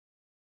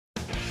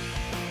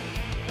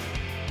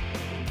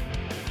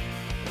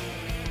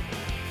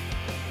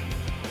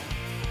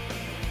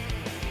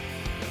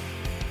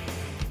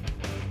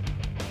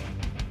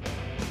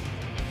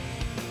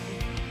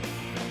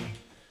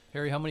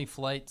Harry, how many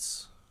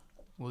flights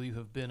will you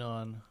have been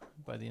on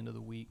by the end of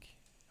the week?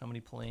 How many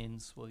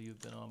planes will you have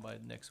been on by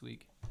next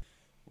week?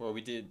 Well,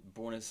 we did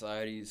Buenos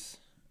Aires,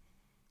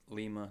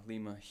 Lima,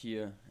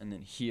 here, and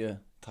then here,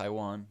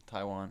 Taiwan,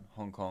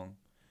 Hong Kong.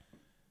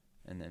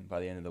 And then by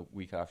the end of the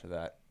week after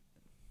that,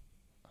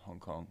 Hong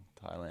Kong,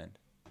 Thailand.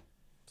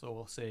 So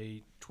we'll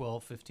say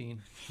 12,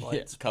 15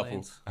 flights,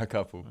 planes. A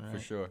couple, All for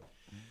right. sure.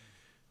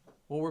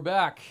 Well, we're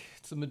back.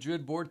 It's the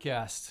Madrid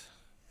Boardcast.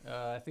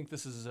 I think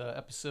this is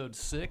episode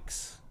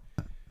 6.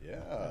 Yeah.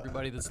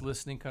 Everybody that's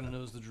listening kind of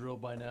knows the drill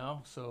by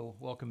now, so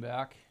welcome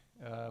back.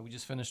 We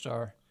just finished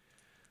our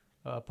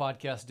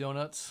podcast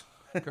donuts,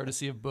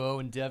 courtesy of Bo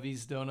and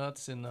Devi's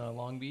Donuts in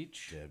Long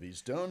Beach.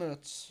 Debbie's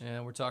Donuts.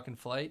 And we're talking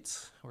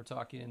flights. We're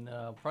talking,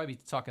 probably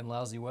talking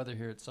lousy weather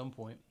here at some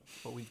point.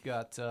 But we've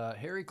got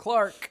Harry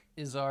Clarke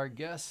is our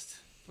guest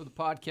for the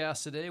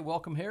podcast today.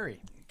 Welcome,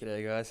 Harry.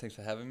 G'day, guys. Thanks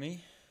for having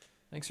me.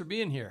 Thanks for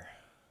being here.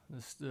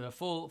 This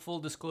full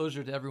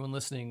disclosure to everyone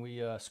listening,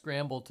 we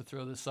scrambled to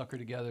throw this sucker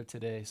together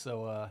today,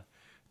 so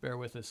bear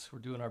with us. We're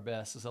doing our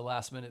best. It's a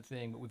last-minute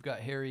thing, but we've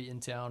got Harry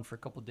in town for a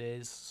couple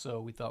days, so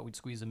we thought we'd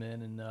squeeze him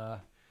in and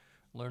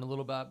learn a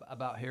little bit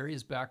about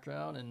Harry's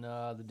background and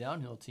the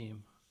downhill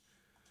team.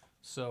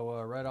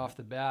 So right off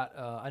the bat,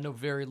 I know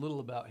very little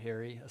about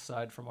Harry,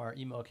 aside from our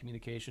email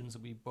communications.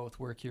 We both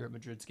work here at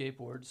Madrid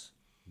Skateboards.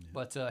 Yeah.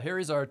 But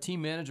Harry's our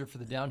team manager for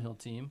the downhill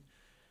team.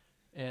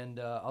 And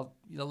I'll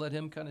let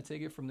him kind of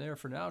take it from there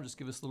for now. Just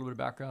give us a little bit of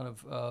background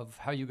of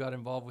how you got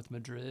involved with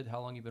Madrid,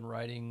 how long you've been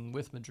riding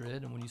with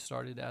Madrid, and when you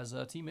started as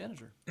a team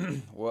manager.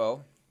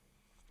 Well,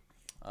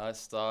 I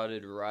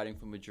started riding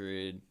for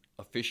Madrid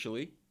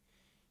officially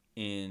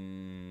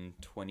in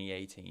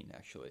 2018,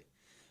 actually.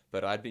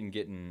 But I'd been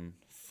getting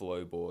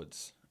flow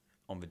boards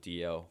on the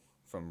DL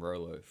from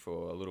Rolo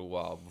for a little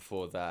while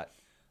before that.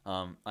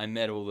 I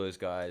met all those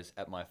guys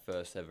at my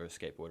first ever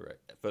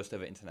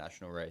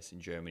international race in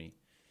Germany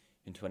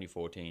in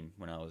 2014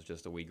 when I was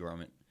just a wee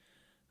grommet.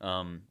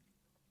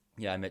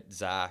 I met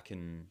Zach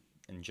and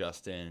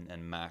Justin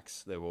and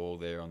Max. They were all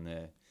there on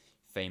their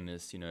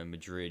famous,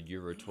 Madrid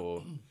Euro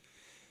Tour.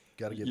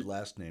 Got to get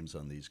last names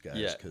on these guys.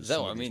 Yeah,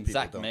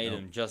 Zach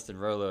Maiden, Justin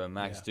Rolo, and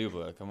Max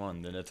Dubler. Come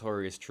on, the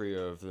notorious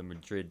trio of the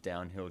Madrid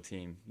downhill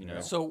team.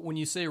 So when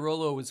you say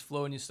Rolo was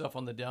flowing you stuff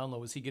on the down low,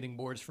 was he getting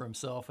boards for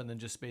himself and then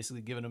just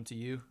basically giving them to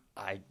you?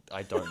 I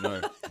don't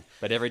know,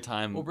 but every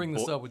time we'll bring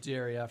this up with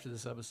Jerry after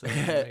this episode.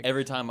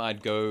 Every time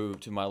I'd go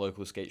to my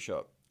local skate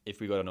shop, if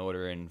we got an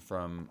order in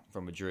from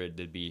Madrid,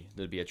 there'd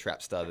be a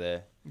trap star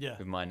there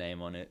with my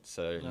name on it.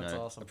 So that's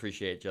awesome.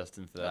 Appreciate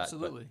Justin for that.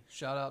 Absolutely.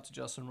 Shout out to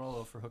Justin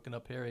Rolo for hooking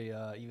up Harry,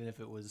 even if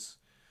it was,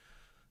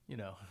 on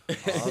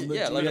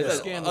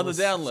the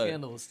down low.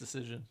 Scandalous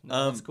decision.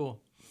 No, that's cool.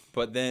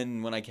 But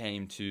then when I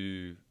came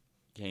to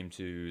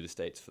the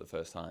States for the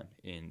first time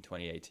in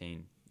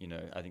 2018,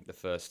 I think the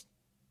first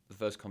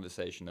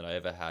conversation that I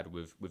ever had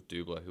with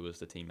Dubler, who was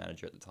the team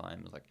manager at the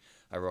time, was like,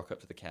 I rock up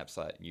to the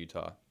campsite in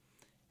Utah.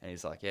 And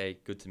he's like, hey,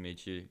 good to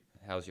meet you.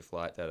 How's your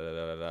flight?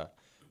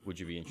 Would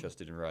you be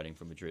interested in riding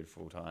for Madrid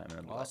full time? And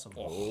I'm awesome.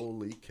 Like,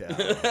 Holy cow.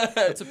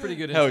 That's a pretty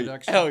good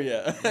introduction. Hell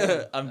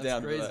yeah. I'm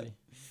down crazy. for that.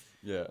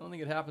 Yeah. I don't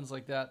think it happens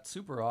like that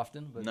super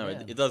often. But no,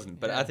 it doesn't.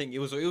 But I think it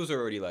was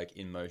already like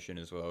in motion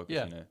as well.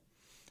 Yeah.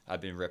 I've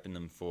been repping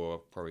them for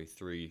probably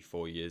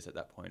 3-4 years at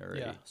that point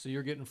already. Yeah. So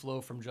you're getting flow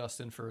from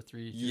Justin for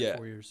 3 or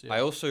 4 years. Yeah. I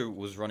also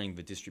was running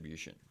the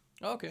distribution.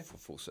 Oh, okay. For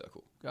Full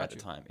Circle Gotcha. at the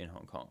time in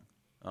Hong Kong.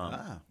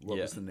 What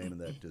was the name of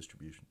that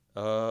distribution?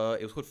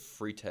 It was called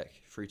Free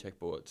Tech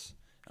Boards.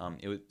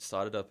 It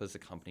started up as a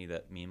company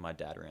that me and my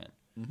dad ran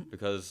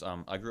because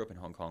I grew up in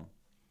Hong Kong.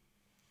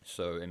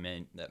 So it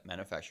meant that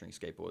manufacturing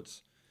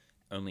skateboards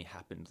only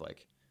happened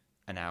like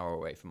an hour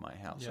away from my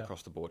house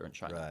across the border in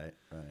China.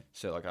 Right.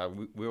 So like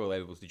we were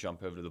able to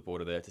jump over to the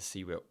border there to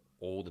see where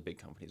all the big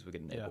companies were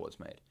getting their boards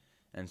made.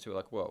 And so we're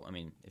like, well, I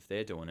mean, if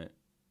they're doing it,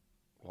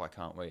 why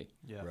can't we?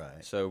 Yeah.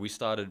 Right. So we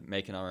started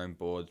making our own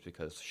boards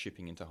because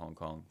shipping into Hong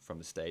Kong from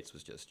the States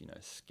was just,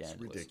 scandalous. It's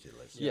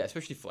ridiculous. Yeah,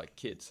 especially for like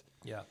kids.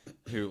 Yeah.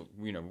 Who,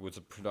 was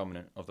a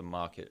predominant of the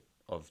market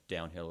of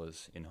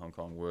downhillers in Hong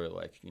Kong were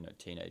like,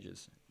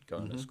 teenagers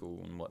going to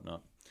school and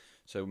whatnot.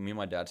 So me and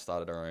my dad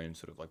started our own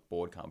sort of like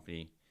board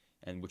company,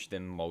 and which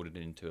then molded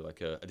into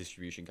like a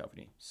distribution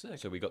company. Sick.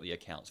 So we got the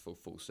accounts for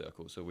Full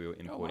Circle. So we were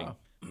importing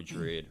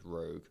Madrid,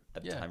 Rogue,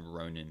 at the time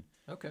Ronin,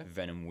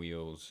 Venom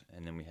Wheels,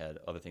 and then we had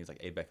other things like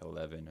ABEC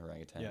 11,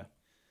 Orangutan. Yeah.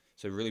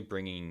 So really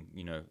bringing,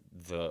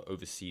 the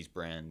overseas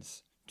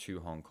brands to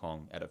Hong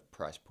Kong at a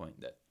price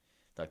point that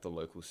like the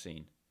local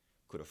scene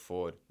could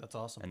afford. That's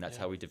awesome. And that's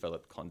how we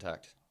developed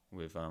contact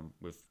with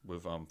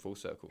Full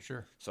Circle.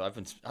 Sure. So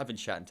I've been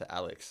chatting to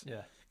Alex.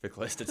 Yeah. For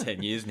close to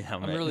 10 years now,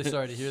 mate. I'm really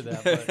sorry to hear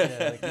that,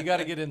 but you got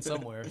to get in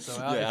somewhere. So if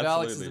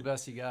Alex is the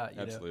best you got,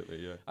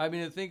 absolutely, yeah. I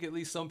mean, I think at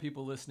least some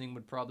people listening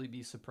would probably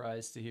be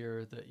surprised to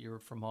hear that you're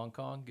from Hong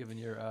Kong, given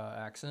your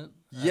accent.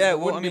 Yeah,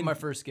 wouldn't be my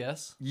first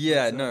guess.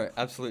 Yeah, no,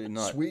 absolutely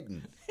not.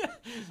 Sweden.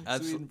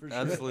 Sweden for sure.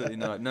 Absolutely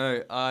not.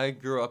 No, I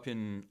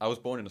was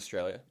born in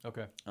Australia.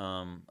 Okay.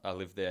 I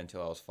lived there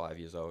until I was 5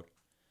 years old.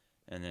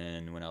 And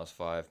then when I was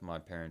 5, my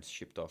parents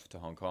shipped off to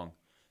Hong Kong.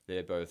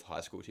 They're both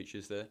high school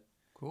teachers there.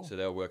 Cool. So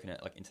they were working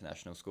at like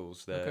international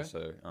schools there. Okay.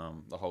 So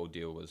the whole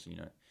deal was,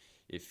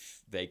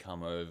 if they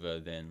come over,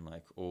 then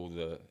like all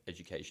the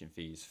education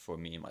fees for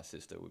me and my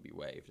sister would be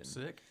waived. And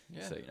Sick.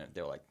 Yeah. so,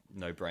 they were like,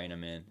 no brainer,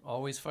 man.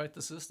 Always fight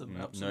the system.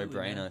 No Absolutely,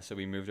 brainer. man. So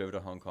we moved over to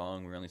Hong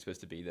Kong. We were only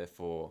supposed to be there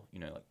for,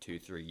 like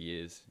 2-3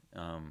 years.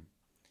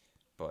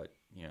 But,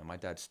 my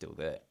dad's still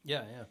there.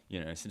 Yeah,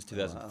 yeah. Since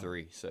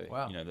 2003. So,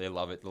 Wow. They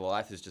love it. The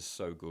life is just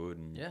so good.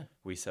 And Yeah.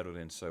 we settled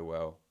in so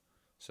well.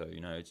 So,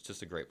 it's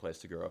just a great place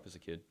to grow up as a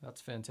kid.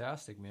 That's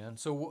fantastic, man.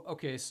 So,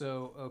 okay,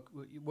 so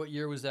what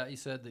year was that you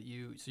said that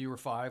you were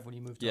 5 when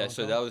you moved to Yeah, Hong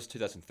so Kong? that was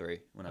 2003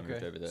 when I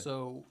moved over there.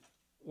 So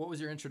what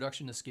was your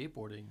introduction to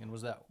skateboarding? And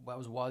that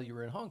was while you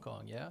were in Hong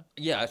Kong, yeah?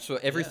 Yeah, so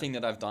everything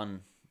that I've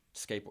done,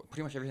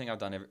 pretty much everything I've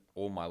done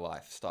all my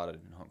life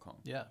started in Hong Kong.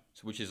 Yeah.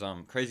 So, which is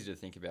crazy to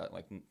think about,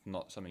 like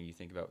not something you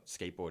think about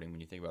skateboarding when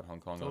you think about Hong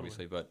Kong, Totally.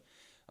 obviously. But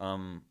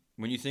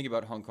when you think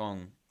about Hong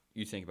Kong,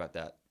 you think about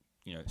that,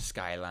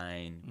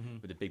 skyline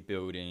with the big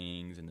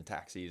buildings and the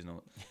taxis and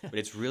all. But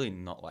it's really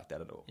not like that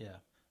at all. Yeah.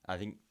 I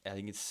think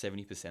it's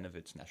 70% of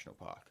it's national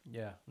park.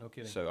 Yeah, no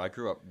kidding. So I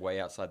grew up way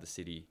outside the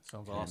city.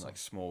 Sounds in awesome. like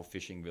small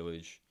fishing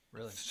village,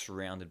 Really?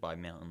 surrounded by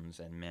mountains,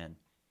 and man,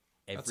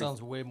 That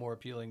sounds way more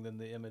appealing than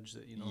the image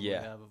that you normally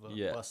Yeah, have of a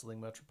yeah. bustling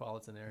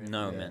metropolitan area.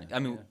 No, Yeah. man. I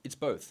mean, Yeah. it's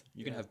both.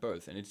 You can Yeah. have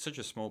both, and it's such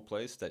a small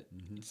place that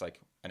it's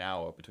like an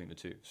hour between the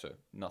two, so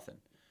nothing.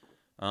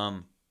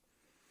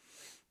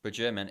 But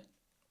yeah, man,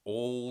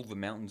 all the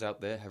mountains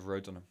out there have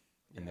roads on them,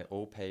 and they're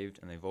all paved,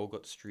 and they've all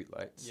got street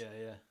lights. Yeah,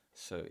 yeah.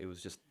 So it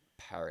was just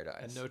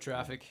paradise. And no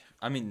traffic.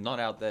 I mean, not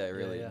out there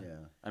really. Yeah. Yeah.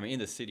 I mean, in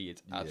the city,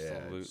 it's Yeah, it's-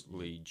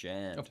 absolutely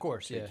jammed. Of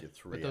course, Take yeah. you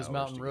 3 But those hours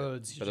mountain to get-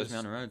 roads, But those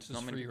mountain roads, just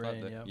not many free people out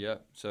reign, there. yeah.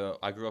 So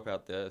I grew up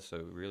out there, so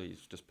really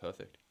it's just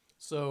perfect.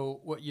 So,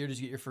 what year did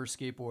you get your first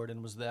skateboard?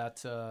 And was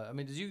that? I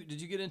mean, did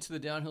you get into the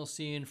downhill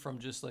scene from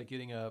just like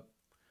getting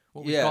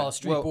what we Yeah, call a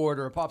street well, board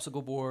or a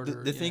popsicle board?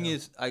 The thing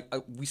is,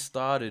 we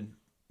started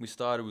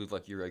with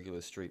like your regular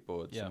street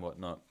boards Yeah. and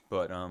whatnot,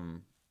 but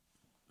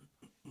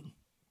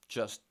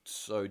just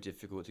so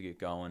difficult to get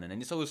going, and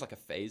it's always like a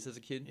phase as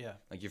a kid. yeah,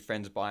 Like your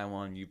friends buy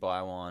one, you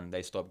buy one,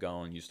 they stop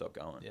going, you stop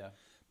going. yeah,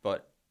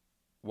 But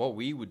what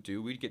we would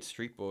do, we'd get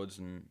street boards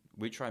and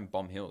we'd try and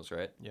bomb hills,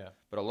 right? yeah,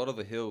 But a lot of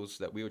the hills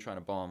that we were trying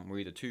to bomb were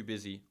either too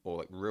busy or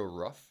like real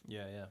rough.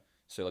 yeah,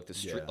 So like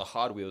Yeah. the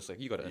hard wheels, like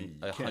you got You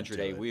a can't 100A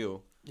do it.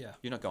 wheel, yeah,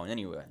 you're not going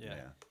anywhere.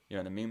 yeah. You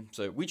know what I mean?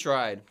 So we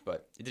tried,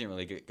 but it didn't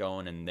really get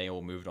going, and they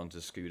all moved on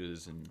to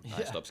scooters, and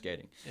I Yeah. stopped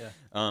skating. Yeah.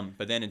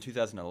 But then in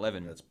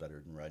 2011, That's better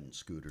than riding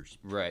scooters.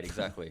 right,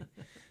 exactly.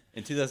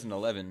 In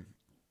 2011,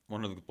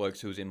 one of the blokes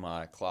who was in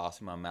my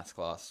class, in my maths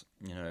class,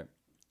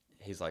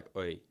 he's like,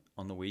 "Oi,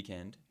 on the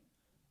weekend,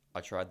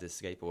 I tried this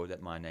skateboard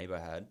that my neighbor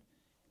had,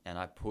 and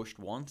I pushed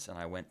once, and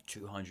I went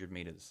 200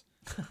 meters."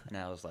 And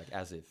I was like,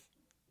 as if,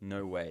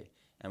 no way.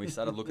 And we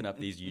started looking up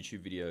these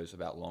YouTube videos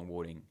about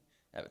longboarding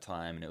at the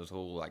time, and it was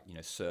all like,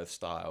 surf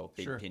style,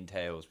 big Sure.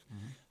 pintails,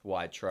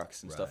 wide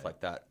trucks and stuff Right. like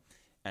that.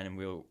 And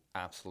we were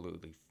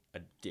absolutely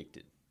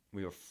addicted.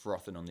 We were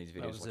frothing on these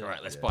videos. was Like, it. all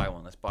right, let's Yeah. buy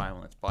one, let's buy one,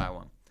 let's buy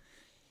one.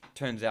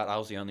 Turns out I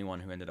was the only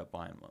one who ended up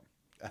buying one.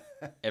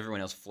 Everyone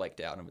else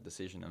flaked out of a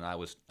decision, and I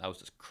was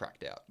just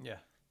cracked out. Yeah.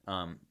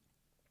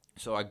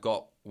 So I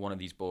got one of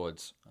these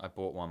boards. I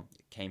bought one.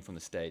 It came from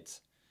the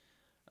States.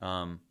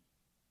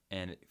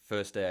 And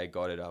first day I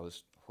got it, I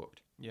was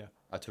hooked. Yeah.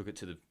 I took it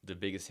to the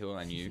biggest hill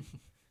I knew.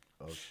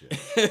 Oh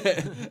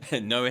shit!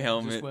 And no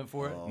helmet. Just went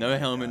for it. Oh. No my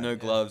helmet, God, no yeah.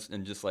 gloves,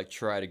 and just like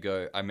try to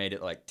go. I made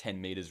it like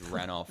 10 meters,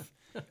 ran off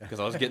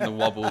because I was getting the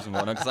wobbles and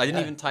whatnot. Because I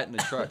didn't even tighten the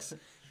trucks.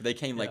 They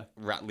came like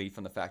rattly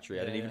from the factory.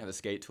 I Yeah, didn't even yeah. have a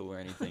skate tool or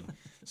anything.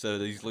 So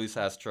these loose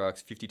ass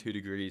trucks, 52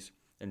 degrees,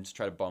 and just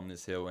try to bomb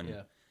this hill. And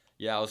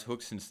Yeah. I was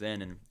hooked since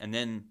then. And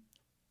then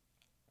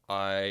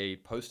I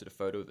posted a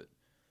photo of it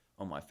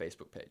on my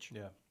Facebook page.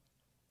 Yeah.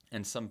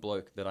 And some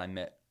bloke that I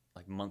met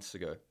like months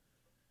ago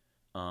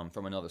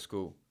from another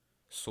school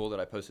saw that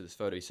I posted this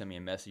photo. He sent me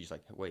a message. He's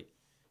like, "Wait,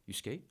 you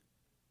skate?"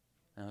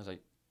 And I was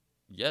like,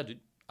 "Yeah, dude."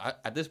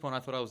 At this point, I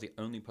thought I was the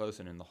only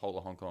person in the whole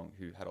of Hong Kong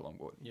who had a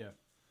longboard, Yeah.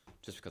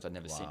 just because I'd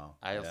never seen. Wow.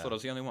 I Yeah. thought I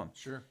was the only one.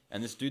 Sure.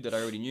 And this dude that I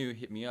already knew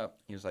hit me up.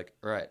 He was like,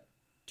 "All right,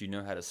 do you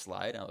know how to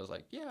slide?" I was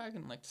like, "Yeah, I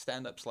can like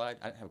stand up slide."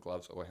 I didn't have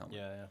gloves or a helmet.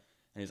 Yeah. Yeah.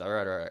 And he's like,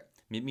 all right.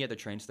 Meet me at the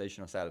train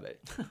station on Saturday."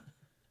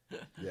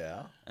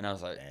 Yeah. And I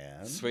was like,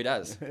 And? sweet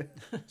as.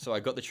 So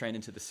I got the train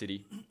into the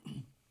city,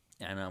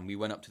 and we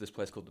went up to this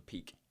place called the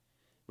Peak,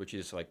 which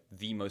is like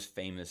the most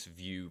famous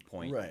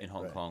viewpoint Right, in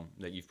Hong right. Kong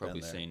that you've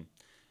probably there. seen.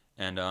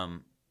 And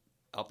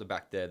up the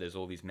back there's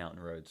all these mountain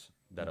roads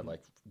that are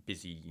like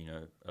busy,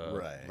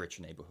 Right. rich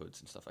neighborhoods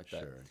and stuff like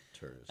that. Sure.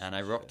 Tourists. And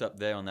I rocked up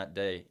there on that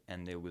day,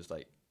 and there was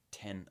like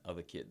 10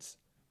 other kids,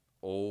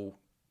 all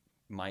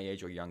my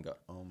age or younger.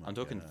 Oh my I'm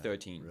talking God,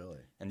 13. Really?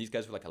 And these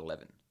guys were like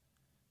 11,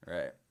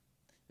 right?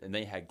 And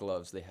they had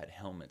gloves, they had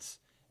helmets,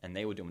 and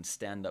they were doing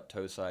stand-up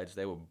toe sides.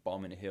 They were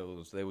bombing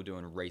hills. They were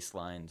doing race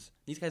lines.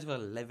 These guys were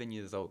 11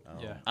 years old.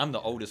 Oh. Yeah. I'm the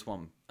oldest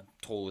one. I'm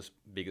tallest,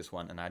 biggest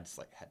one, and I just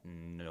like had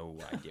no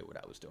idea what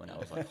I was doing. I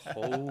was like,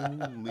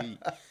 holy.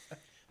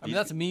 I mean,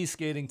 that's me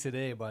skating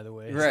today, by the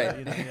way. Right. So,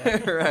 you know,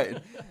 yeah.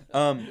 Right.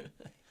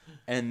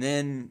 And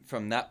then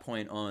from that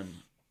point on,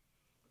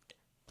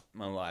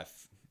 my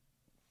life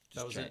That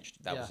just was it.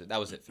 changed. That Yeah. was it. That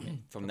was it for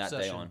me. From that day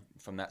Obsession. on,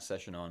 from that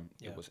session on,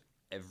 Yeah. it was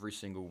every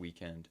single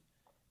weekend,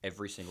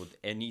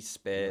 any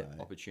spare Right.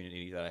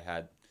 opportunity that I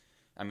had.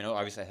 I mean,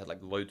 obviously I had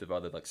like loads of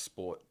other like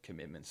sport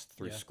commitments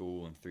through Yeah.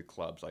 school and through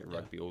clubs like Yeah.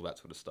 rugby, all that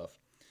sort of stuff.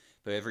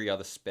 But every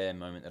other spare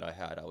moment that I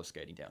had, I was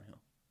skating downhill.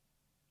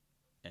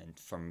 And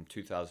from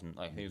 2000,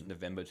 I think it was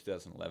November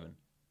 2011,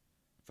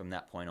 from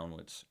that point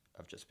onwards,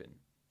 I've just been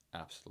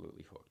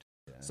absolutely hooked.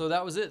 So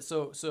that was it.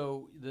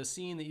 So the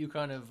scene that you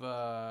kind of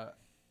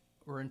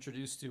were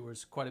introduced to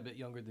was quite a bit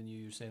younger than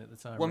you were saying at the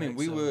time. Well, I mean,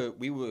 right?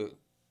 we were,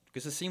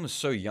 because the scene was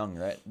so young,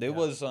 right? There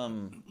was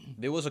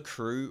a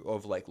crew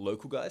of like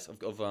local guys,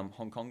 of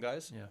Hong Kong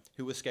guys, Yeah.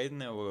 who were skating.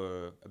 They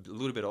were a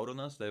little bit older than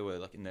us. They were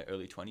like in their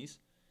early 20s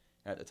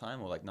at the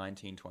time, or like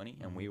 19, 20,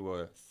 and we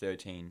were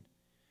 13,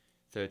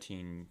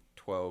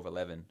 12,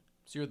 11.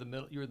 So you're the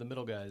middle. You were the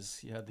middle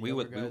guys. You had the We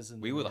younger were guys.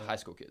 we were the high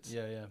school kids.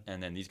 Yeah, yeah.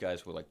 And then these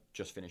guys were like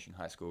just finishing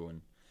high school,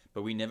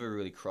 but we never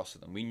really crossed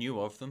with them. We knew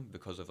of them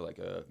because of like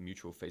a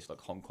mutual face,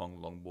 like Hong Kong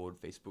longboard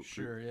Facebook group.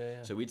 Sure. Yeah,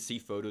 yeah. So we'd see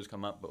photos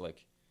come up, but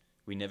like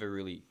we never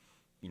really,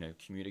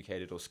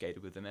 communicated or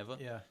skated with them ever.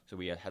 Yeah. So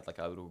we had like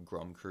our little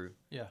Grom crew.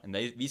 Yeah. And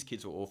these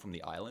kids were all from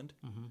the island,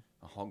 Mm-hmm.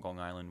 Hong Kong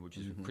Island, which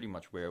is pretty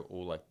much where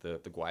all like the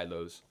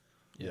Guailos,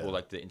 Yeah. all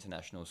like the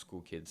international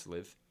school kids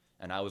live.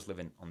 And I was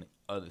living on the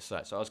other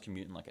side. So I was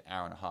commuting like an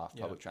hour and a half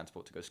Yeah. public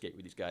transport to go skate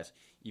with these guys,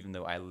 even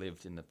though I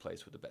lived in the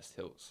place with the best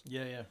hills.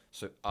 Yeah, yeah.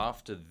 So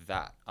after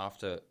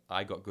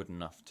I got good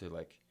enough to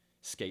like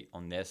skate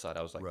on their side,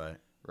 I was like,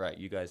 right,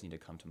 you guys need to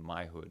come to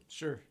my hood,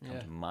 Sure. come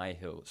Yeah. to my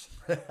hills.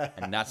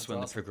 And that's when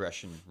awesome. the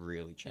progression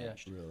really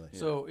changed. Really.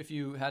 So if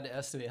you had to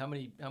estimate, how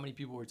many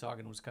people were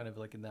talking was kind of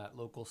like in that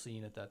local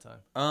scene at that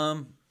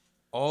time?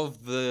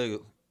 Of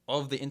the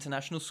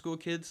international school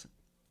kids,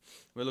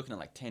 we're looking at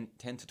like 10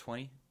 to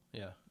 20,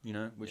 Yeah.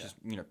 which Yeah.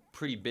 is,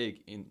 pretty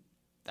big in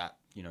that,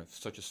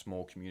 such a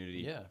small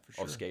community Yeah, for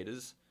sure. of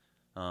skaters.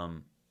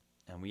 And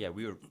we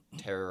would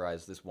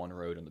terrorize this one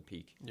road on the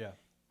peak Yeah.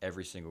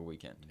 every single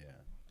weekend.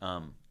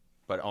 Yeah.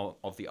 But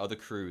of the other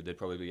crew, they'd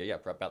probably be,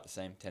 about the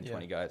same, 10, Yeah.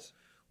 20 guys.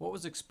 What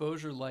was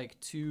exposure like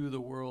to the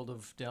world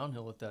of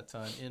downhill at that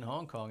time in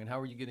Hong Kong, and how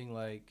were you getting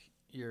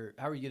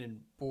how are you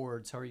getting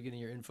boards? How are you getting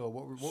your info?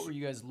 What were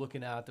you guys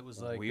looking at that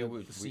was like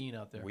the scene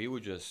out there? We were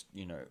just,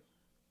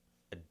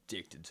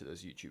 addicted to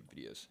those YouTube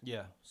videos.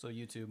 Yeah, so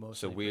YouTube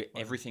mostly. So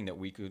everything that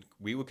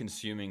we were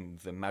consuming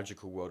the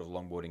magical world of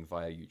longboarding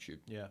via YouTube.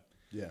 Yeah,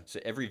 Yeah. So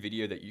every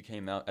video that you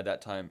came out at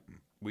that time,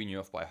 we knew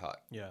off by heart.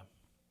 yeah,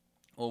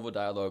 All the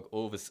dialogue,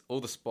 all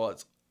the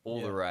spots, all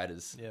Yeah. the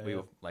riders. Yeah, We yeah.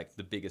 were like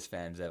the biggest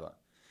fans ever.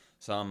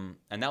 So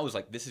and that was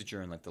like, this is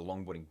during like the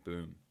longboarding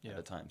boom Yeah. at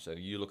the time. So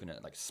you're looking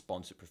at like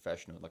sponsored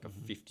professional, like a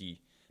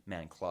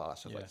 50-man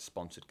class of Yeah. like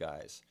sponsored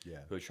guys Yeah.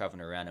 who are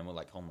traveling around, and we're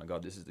like, oh my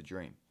God, this is the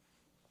dream.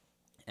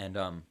 And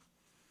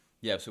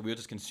so we were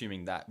just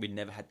consuming that. We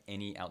never had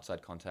any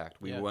outside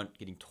contact. We Yeah. weren't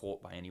getting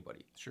taught by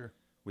anybody. sure.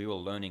 We were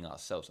learning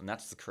ourselves, and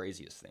that's the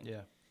craziest thing.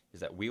 Yeah, Is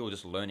that we were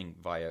just learning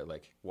via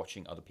like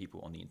watching other people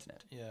on the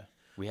internet. yeah,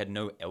 We had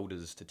no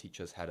elders to teach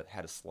us how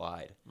to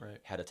slide, right.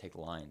 how to take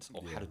lines,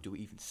 or how to do it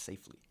even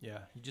safely.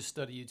 Yeah, you just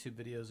study YouTube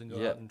videos and go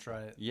Yeah. out and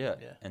try it. Yeah.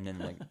 Yeah. And then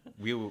like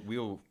we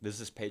were there's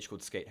this page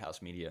called Skate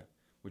House Media,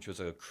 which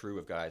was a crew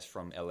of guys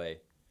from LA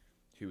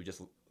who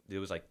there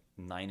was like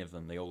 9 of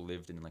them. They all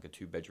lived in like a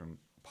 2-bedroom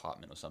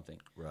apartment or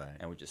something, Right.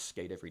 and would just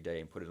skate every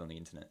day and put it on the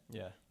internet.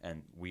 Yeah,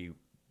 And we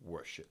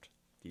worshipped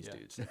these Yeah.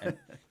 dudes. And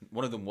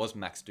one of them was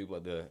Max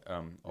Dubler, the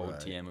old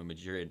Right. TM in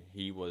Madrid.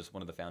 He was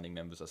one of the founding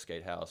members of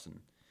Skate House,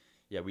 and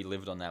yeah, we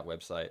lived on that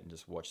website and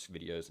just watched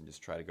videos and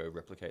just try to go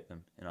replicate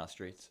them in our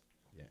streets.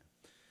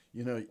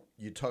 Yeah.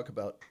 You talk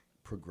about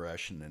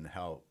progression and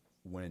how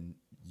when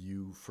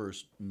you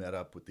first met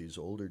up with these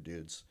older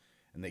dudes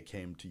and they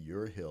came to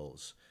your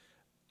hills,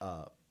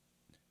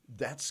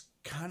 that's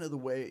kind of the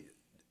way,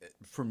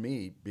 for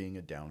me, being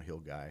a downhill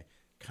guy,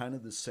 kind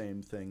of the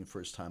same thing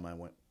first time I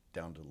went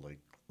down to Lake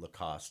La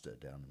Costa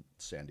down in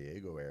San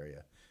Diego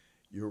area.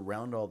 You're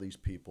around all these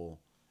people.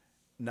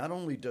 Not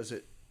only does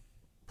it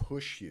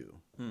push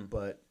you,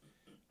 but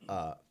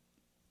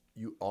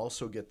you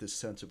also get this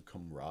sense of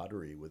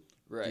camaraderie with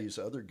Right. these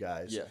other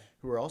guys Yeah.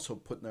 who are also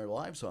putting their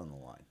lives on the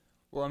line.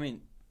 Well, I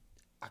mean,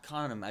 I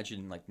can't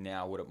imagine like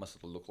now what it must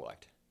have looked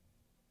like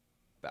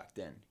back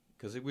then,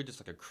 because we're just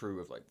like a crew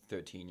of like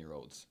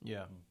 13-year-olds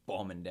yeah,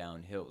 bombing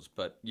down hills.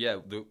 But yeah,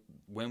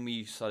 when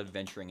we started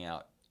venturing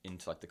out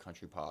into like the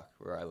country park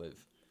where I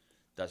live,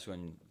 that's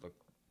when like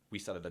we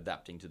started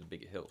adapting to the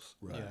bigger hills.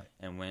 Right. Yeah.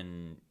 And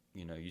when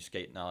you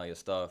skate gnarlier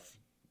stuff,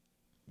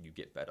 you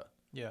get better.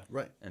 yeah,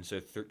 Right. And so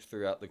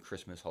throughout the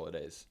Christmas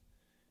holidays,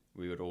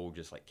 we would all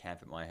just like camp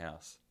at my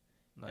house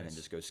and then Nice.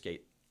 just go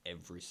skate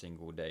every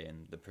single day.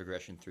 And the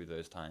progression through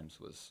those times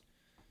was,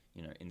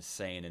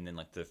 insane. And then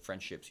like the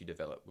friendships you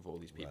develop with all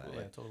these people. Right.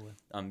 Yeah, Like,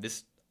 totally.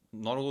 this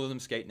not all of them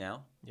skate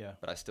now, Yeah.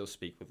 but I still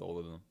speak with all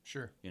of them.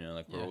 Sure. You know,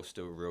 like we're Yeah. all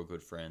still real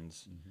good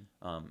friends.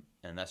 Mm-hmm.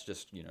 And that's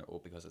just, you know, all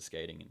because of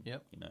skating. And,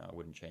 Yep. you know, I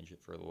wouldn't change it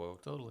for the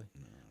world. Totally.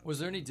 Was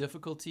there any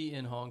difficulty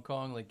in Hong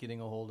Kong, like getting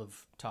a hold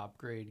of top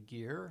grade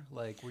gear?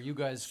 Like, were you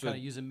guys So- kind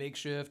of using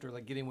makeshift, or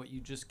like getting what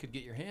you just could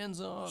get your hands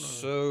on? Or?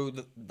 So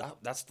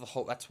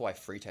that's why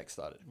Free Tech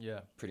started.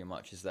 Yeah. Pretty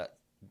much is that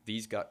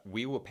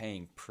we were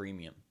paying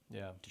premium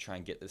Yeah. to try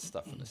and get this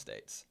stuff from the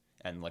States.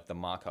 And like the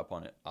markup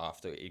on it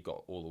after it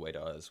got all the way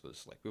to us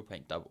was like we were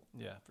paying double.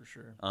 Yeah, for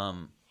sure.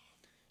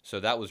 So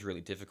that was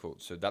really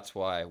difficult. So that's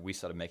why we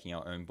started making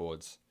our own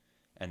boards,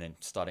 and then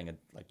starting a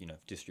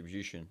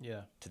distribution.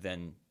 Yeah. To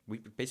then we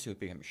basically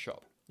became a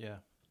shop. Yeah.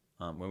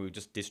 When we were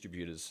just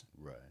distributors,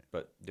 Right.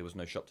 but there was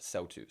no shop to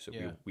sell to. So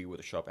Yeah. we were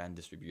the shop and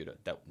distributor.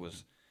 That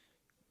was,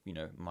 you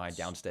know, my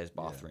downstairs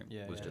bathroom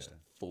Yeah, was yeah. just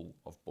full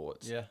of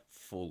boards, Yeah.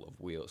 full of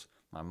wheels.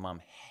 My mum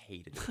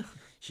hated it.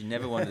 She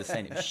never wanted to say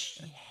anything.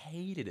 She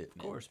hated it, Of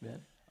course,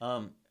 man.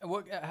 Um,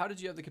 And how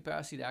did you have the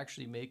capacity to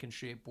actually make and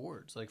shape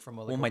boards, like from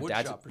a well, a my wood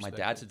dad's shop my perspective?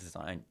 dad's a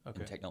design Okay.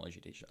 and technology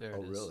teacher. There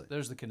Oh, it is. really?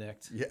 There's the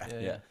connect. Yeah.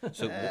 Yeah.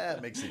 So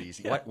That makes it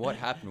easy. what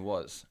happened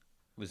was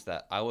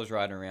that I was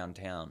riding around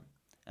town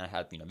and I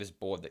had this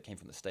board that came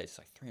from the States,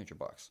 like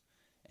 $300,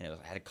 and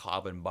it had a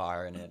carbon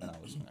bar in it, and I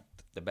was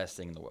the best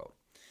thing in the world.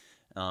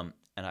 And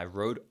I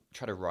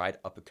tried to ride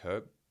up a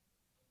curb,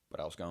 but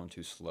I was going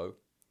too slow,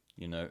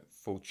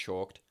 full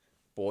chalked.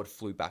 Board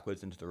flew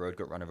backwards into the road,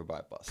 got run over by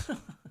a bus,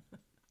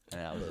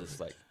 and I was just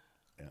like,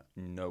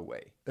 no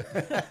way,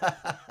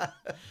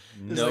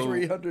 It's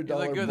 $300 You're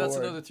like, good, that's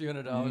more. another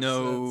 $300.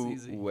 no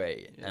That's easy.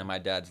 way. Yeah. And my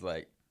dad's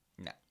like,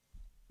 nah,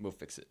 we'll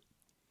fix it.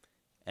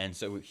 And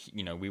so,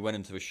 we went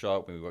into a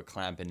shop, we were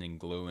clamping and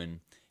gluing,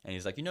 and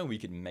he's like, we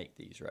could make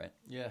these, right?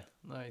 Yeah,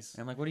 nice.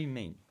 And I'm like, what do you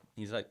mean?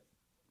 He's like,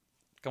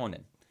 come on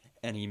in.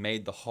 And he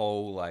made the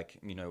whole,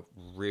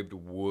 ribbed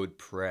wood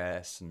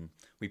press, and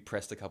we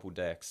pressed a couple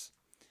decks.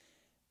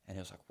 And it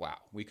was like, wow,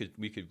 we could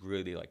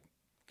really,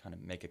 kind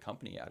of make a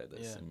company out of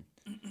this.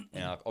 Yeah.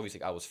 And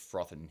obviously I was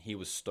frothing. He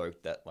was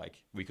stoked that,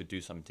 we could do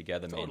something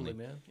together Totally, mainly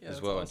man. Yeah, as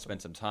that's well and awesome.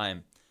 spend some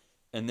time.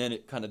 And then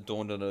it kind of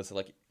dawned on us,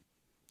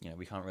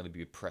 we can't really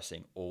be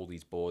pressing all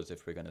these boards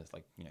if we're going to,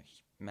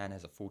 man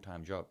has a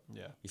full-time job.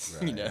 Yeah.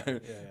 You know, Yeah.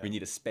 we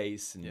need a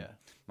space, and Yeah.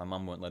 my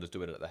mum won't let us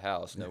do it at the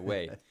house. No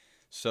way.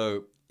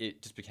 So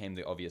it just became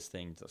the obvious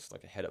thing to just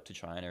head up to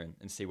China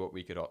and see what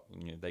we could,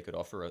 they could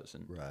offer us.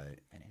 And Right.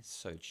 and it's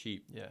so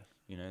cheap. Yeah.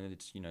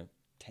 It's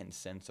 10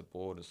 cents a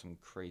board or some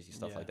crazy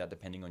stuff Yeah. like that,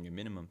 depending on your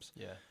minimums.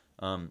 Yeah.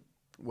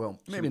 Well,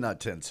 maybe not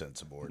 10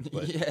 cents a board,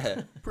 but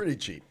Yeah. pretty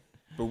cheap.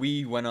 But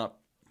we went up.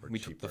 Or We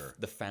took cheaper.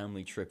 the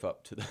family trip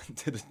up to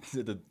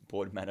the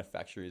board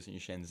manufacturers in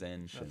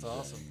Shenzhen. That's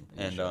awesome.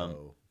 And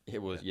Show. it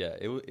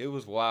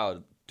was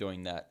wild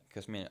doing that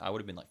because I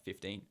would have been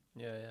 15.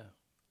 Yeah. Yeah.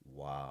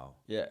 Wow.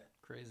 Yeah.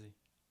 Crazy.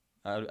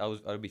 I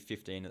would be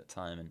 15 at the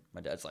time, and my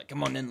dad's like,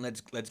 "Come on, then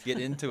let's get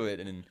into it,"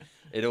 and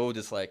it all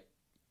just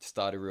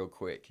started real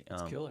quick.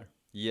 It's killer.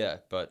 Yeah,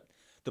 but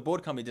the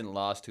board company didn't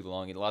last too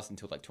long. It lasted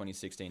until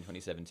 2016,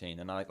 2017,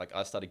 and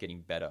I started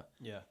getting better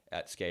Yeah.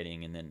 at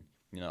skating, and then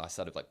I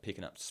started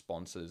picking up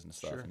sponsors and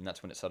stuff, Sure. and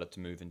that's when it started to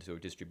move into a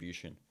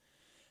distribution.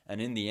 And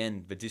in the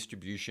end, the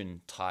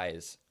distribution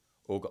ties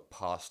all got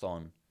passed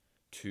on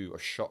to a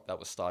shop that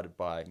was started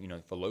by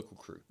the local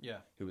crew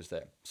Yeah. who was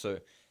there. So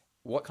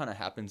what kind of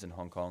happens in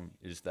Hong Kong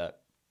is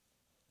that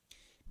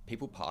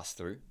people pass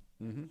through,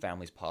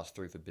 families pass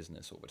through for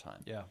business all the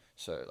time. Yeah.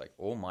 So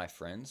all my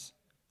friends,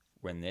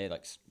 when they're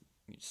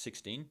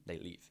 16, they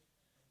leave.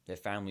 Their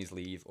families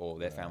leave, or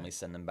their families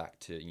send them back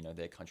to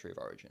their country of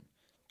origin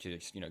to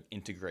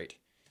integrate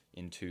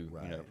into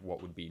Right.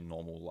 what would be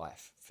normal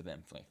life for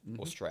them,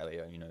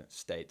 Australia,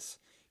 States,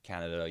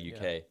 Canada,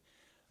 UK.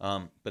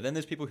 But then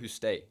there's people who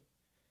stay,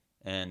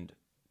 and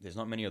there's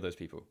not many of those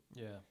people.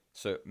 Yeah.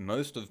 So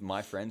most of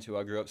my friends who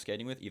I grew up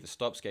skating with either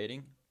stopped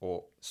skating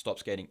or stopped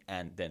skating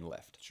and then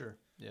left. Sure.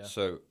 Yeah.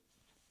 So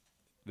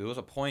there was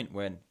a point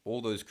when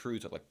all those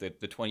crews, the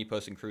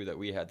 20-person crew that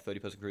we had,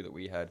 30-person crew that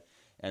we had,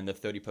 and the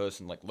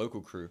 30-person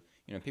local crew,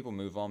 people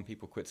move on,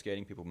 people quit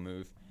skating, people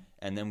move,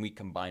 and then we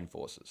combine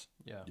forces.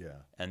 Yeah. Yeah.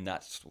 And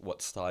that's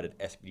what started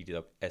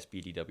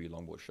SBDW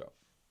Longboard Shop.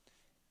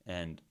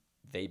 And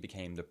they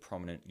became the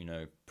prominent,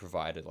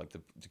 provider,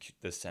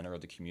 the center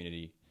of the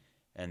community.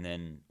 And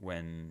then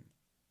when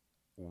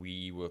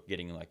we were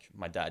getting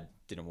my dad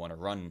didn't want to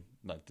run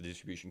the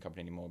distribution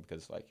company anymore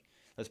because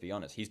let's be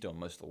honest, he's doing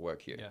most of the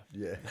work here.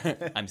 Yeah.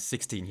 Yeah. I'm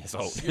 16 years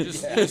old. You're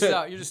just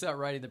you're just out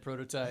writing the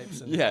prototypes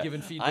and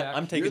giving feedback.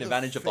 I'm taking You're the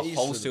advantage of the face of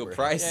the wholesale brand. yeah,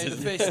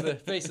 prices. you're the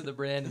face of the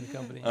brand and the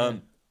company.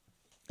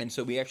 And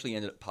so we actually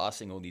ended up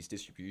passing all these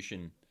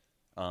distribution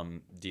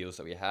deals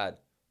that we had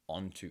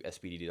onto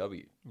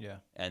SBDW, yeah.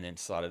 and then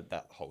started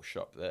that whole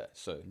shop there.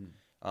 So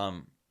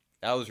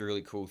that was a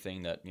really cool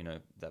thing that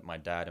that my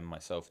dad and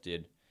myself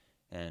did,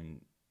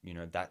 and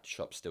that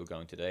shop's still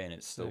going today, and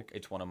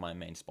it's one of my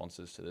main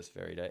sponsors to this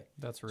very day.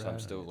 That's right. So I'm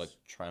still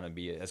trying to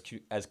be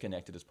as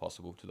connected as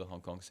possible to the Hong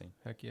Kong scene.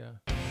 Heck yeah.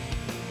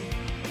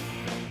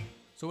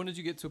 So when did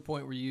you get to a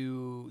point where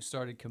you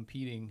started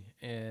competing,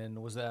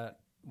 and was there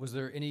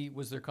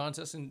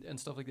contests and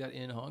stuff like that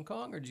in Hong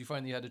Kong, or did you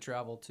find that you had to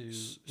travel to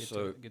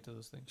get to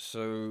those things?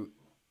 So,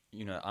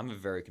 I'm a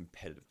very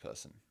competitive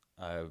person.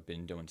 I've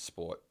been doing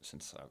sport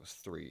since I was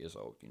 3 years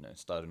old,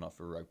 starting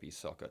off with rugby,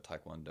 soccer,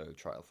 taekwondo,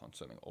 triathlon,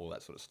 swimming, all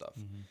that sort of stuff.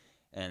 Mm-hmm.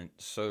 And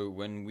so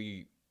when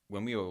we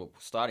were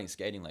starting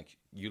skating, like,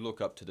 you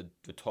look up to the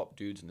top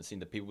dudes in the scene,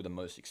 the people with the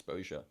most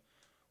exposure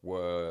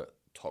were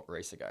top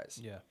racer guys.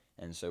 Yeah.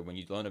 And so when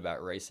you learn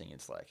about racing,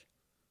 it's like,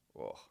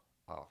 oh,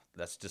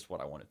 that's just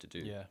what I wanted to do.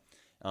 Yeah.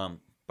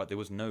 But there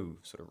was no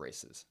sort of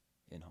races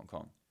in Hong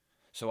Kong.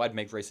 So I'd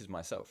make races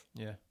myself.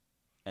 Yeah.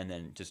 And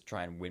then just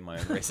try and win my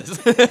own races.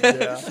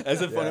 Yeah.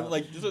 As a fun,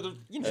 like, sort of,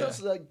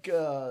 Just like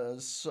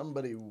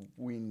somebody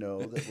we know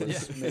that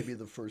was maybe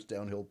the first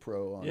downhill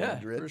pro on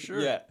Madrid. For sure.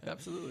 Yeah.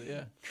 Absolutely.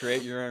 Yeah.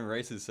 Create your own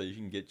races so you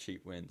can get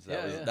cheap wins.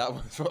 That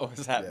was what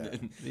was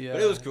happening. Yeah.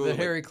 But it was cool. The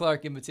Harry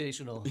Clarke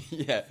Invitational.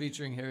 Yeah.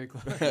 Featuring Harry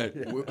Clarke.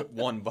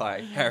 Won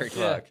by Harry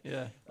Clarke.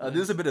 Yeah.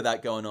 There's a bit of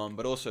that going on,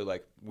 but also,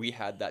 like, we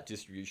had that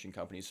distribution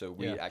company, so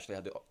we Yeah. actually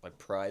had the, like,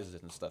 prizes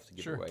and stuff to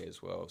give Sure. away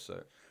as well.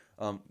 So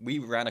we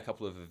ran a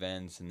couple of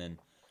events, and then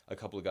a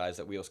couple of guys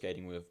that we were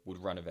skating with would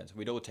run events.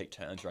 We'd all take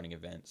turns running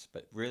events,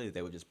 but really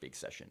they were just big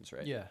sessions,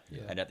 right? Yeah.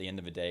 Yeah. And at the end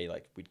of the day,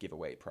 like, we'd give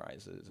away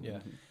prizes and, Yeah.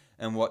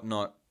 and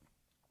whatnot.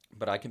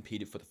 But I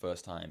competed for the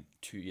first time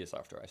 2 years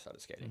after I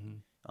started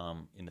skating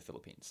in the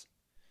Philippines.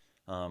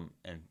 And,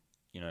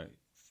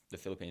 the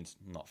Philippines,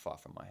 not far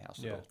from my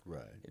house at all.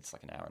 Right. It's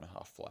like an hour and a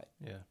half flight.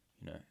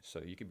 Yeah.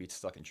 So you could be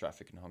stuck in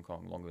traffic in Hong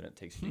Kong longer than it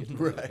takes you to get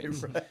to the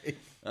Philippines.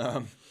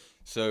 Right.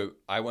 So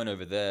I went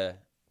over there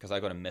because I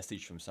got a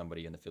message from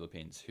somebody in the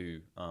Philippines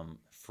who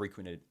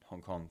frequented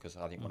Hong Kong because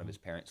I think one of his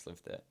parents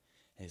lived there.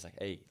 And he's like,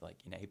 hey, like,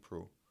 in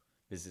April,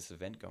 there's this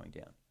event going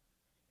down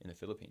in the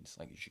Philippines.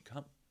 Like, you should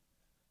come.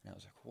 And I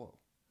was like, whoa,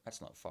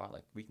 that's not far.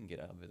 Like, we can get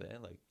over there.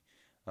 Like,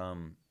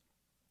 and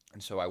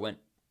so I went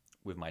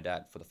with my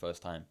dad for the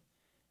first time.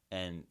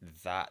 And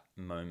that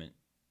moment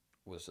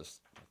was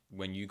just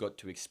when you got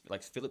to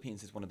like,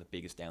 Philippines is one of the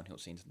biggest downhill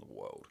scenes in the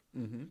world,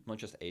 not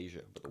just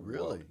Asia, but the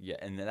world. Yeah,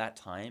 and at that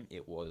time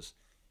it was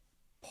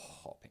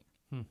popping.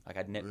 Like,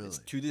 I'd never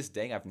to this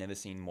day I've never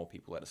seen more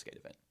people at a skate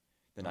event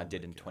than I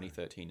did in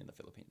 2013 in the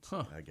Philippines.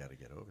 I got to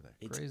get over there.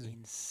 It's Crazy.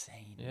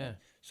 insane. Yeah. Man.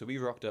 So we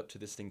rocked up to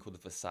this thing called the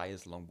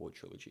Versailles Longboard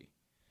Trilogy.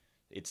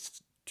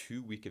 It's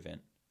 2-week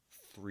event,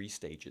 3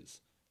 stages,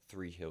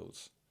 3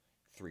 hills,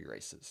 3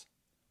 races.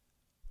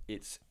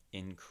 It's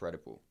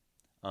incredible.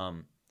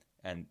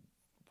 And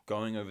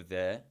going over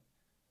there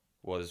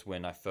was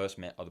when I first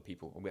met other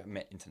people. We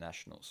met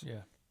internationals.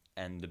 Yeah.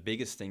 And the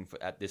biggest thing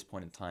at this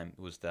point in time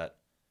was that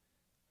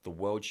the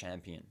world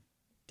champion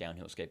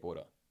downhill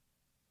skateboarder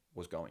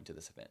was going to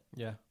this event.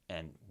 Yeah.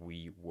 And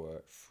we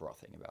were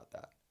frothing about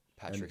that.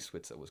 Patrick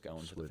Switzer was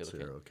going to the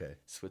Philippines. Okay.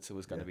 Switzer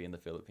was going to be in the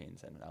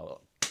Philippines, and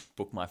I'll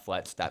book my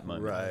flights that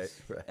moment. Right.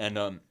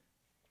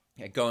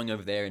 And going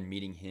over there and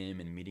meeting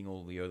him and meeting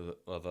all the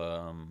other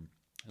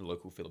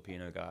local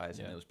Filipino guys,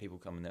 and there was people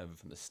coming over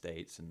from the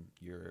States and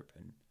Europe,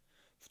 and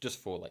just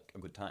for, like, a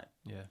good time.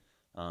 Yeah.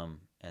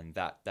 And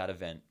that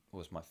event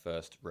was my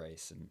first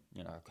race, and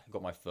I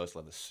got my first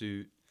leather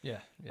suit,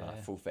 Yeah.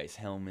 full face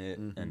helmet,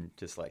 and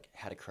just, like,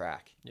 had a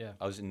crack. Yeah.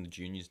 I was in the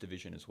juniors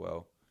division as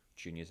well,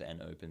 juniors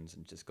and opens,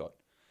 and just got,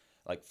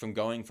 like,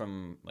 going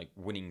from like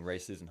winning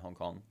races in Hong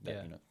Kong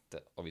that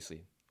that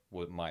obviously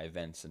were my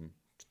events and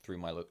through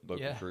my local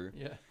crew,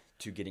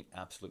 to getting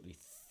absolutely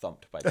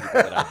thumped by people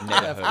that I've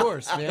never heard. Of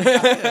course,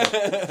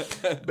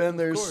 man. Been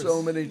there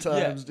so many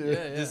times,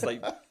 dude. Just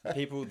like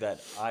people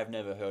that I've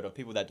never heard of,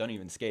 people that don't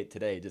even skate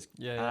today, just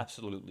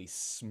absolutely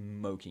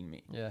smoking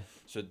me. Yeah.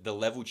 So the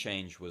level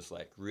change was,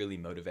 like, really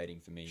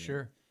motivating for me.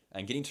 Sure.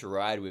 And getting to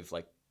ride with,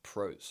 like,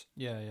 pros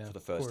Yeah. for the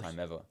first time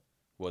ever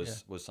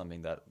was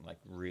something that, like,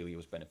 really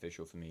was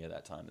beneficial for me at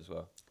that time as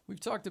well. We've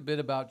talked a bit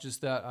about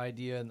just that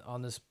idea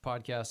on this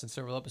podcast in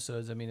several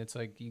episodes. I mean, it's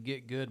like you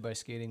get good by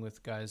skating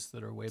with guys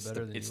that are way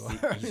better than you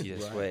are. It's the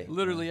easiest way.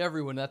 Literally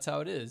everyone, that's how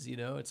it is,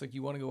 It's like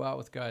you want to go out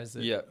with guys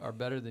that are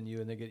better than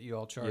you and they get you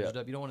all charged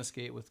up. You don't want to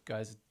skate with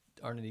guys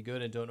that aren't any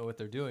good and don't know what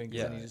they're doing.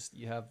 Then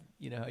you have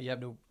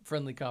no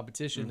friendly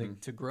competition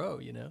to grow,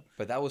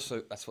 But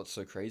that's what's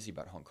so crazy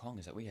about Hong Kong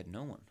is that we had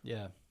no one.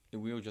 Yeah.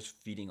 We were just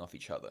feeding off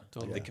each other.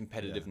 Totally. The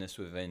competitiveness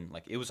within,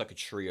 like, it was like a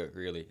trio,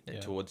 really. Yeah.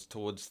 Towards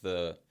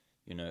the,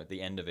 the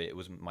end of it, it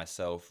was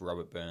myself,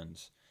 Robert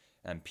Burns,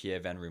 and Pierre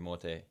Van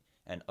Rumote,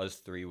 and us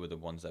 3 were the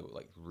ones that were,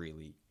 like,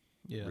 really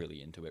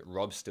into it.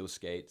 Rob still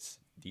skates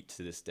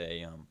to this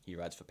day. He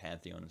rides for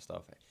Pantheon and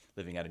stuff,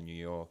 living out of New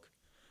York.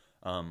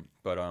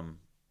 But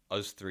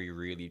us 3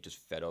 really just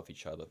fed off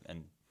each other,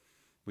 and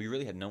we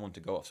really had no one to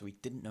go off, so we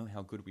didn't know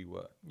how good we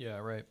were. Yeah,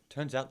 right.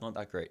 Turns out not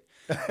that great.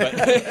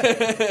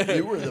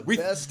 You were the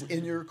best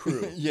in your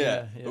crew.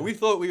 Yeah. But we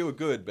thought we were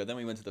good, but then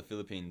we went to the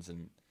Philippines,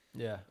 and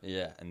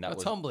and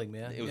that's humbling,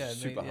 man. It was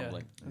super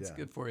humbling. That's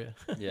good for you.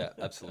 Yeah,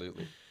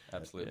 absolutely.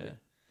 Yeah.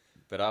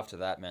 But after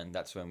that, man,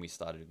 that's when we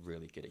started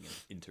really getting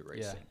into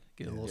racing.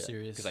 Get a little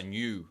serious. Because I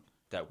knew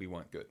that we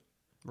weren't good.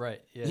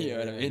 Right. Yeah. You know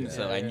what I mean? Yeah,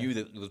 So yeah, I yeah. knew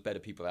that there was better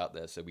people out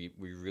there. So we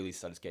really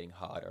started skating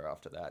harder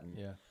after that. And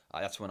Yeah.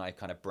 that's when I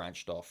kind of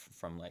branched off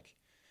from like,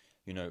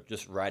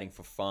 just riding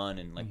for fun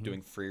and like Mm-hmm.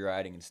 doing free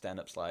riding and stand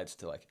up slides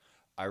to like,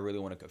 I really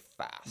want to go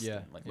fast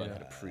Yeah, and like learn yeah. how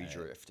to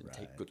pre-drift and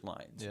take Right. good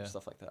lines Yeah. and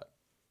stuff like that.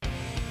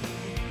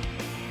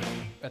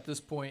 At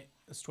this point,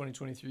 it's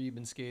 2023. You've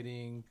been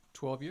skating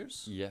 12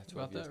 years. Yeah, It's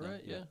 12 about years that, now,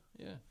 right? yeah.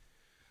 Yeah.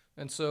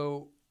 And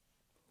so,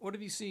 what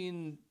have you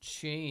seen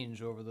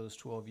change over those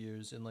 12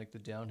 years in like the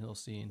downhill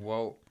scene?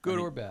 Well, Good I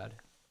mean, or bad?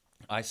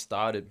 I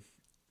started.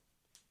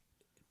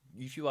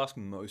 If you ask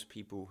most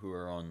people who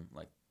are on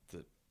like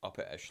the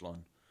upper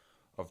echelon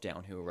of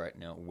downhill right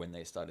now when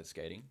they started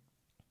skating,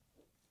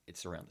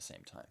 it's around the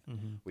same time.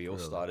 Mm-hmm. We all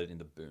Really? started in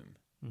the boom,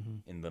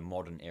 Mm-hmm. in the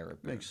modern era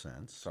boom. Makes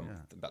sense. From yeah.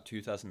 about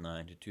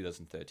 2009 to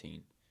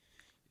 2013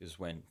 is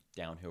when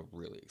downhill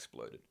really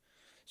exploded.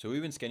 So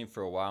we've been skating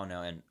for a while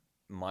now, and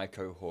my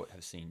cohort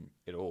have seen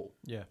it all,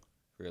 Yeah.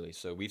 really.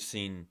 So we've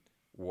seen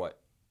what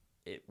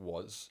it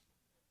was.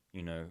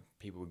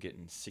 People were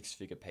getting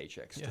six-figure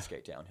paychecks Yeah. to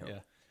skate downhill, Yeah.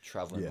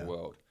 traveling Yeah. the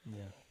world,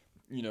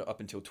 Yeah. up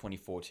until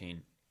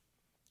 2014.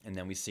 And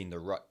then we've seen the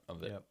rut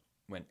of it Yep.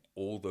 when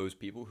all those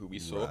people who we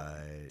saw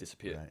Right,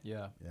 disappeared. right.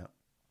 Yeah. Yeah.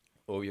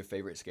 All your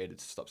favorite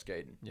skaters stopped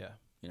skating, Yeah.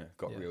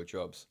 got Yeah. real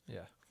jobs,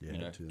 Yeah.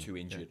 Yeah, too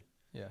injured,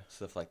 Yeah.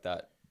 stuff like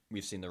that.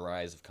 We've seen the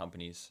rise of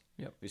companies.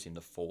 Yep. We've seen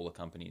the fall of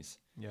companies.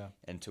 Yeah.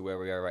 And to where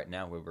we are right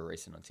now, where we're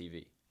racing on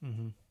TV.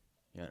 Mm-hmm. You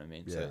know what I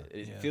mean? Yeah. So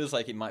it Yeah. feels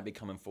like it might be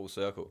coming full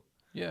circle.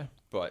 Yeah.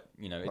 But,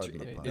 it's Pardon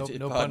the pun. it's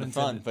No part pun of the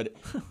fun. intended.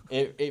 But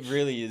it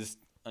really is,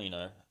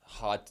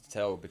 hard to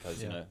tell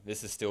because, Yeah.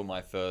 this is still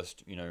my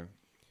first, No,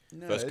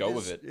 First go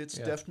with it. It's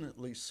Yeah.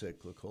 definitely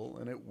cyclical,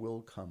 and it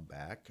will come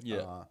back.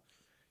 Yeah.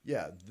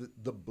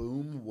 The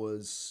boom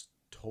was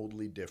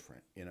totally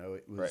different.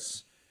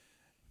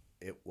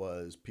 It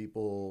was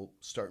people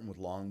starting with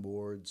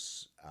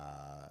longboards,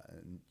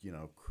 and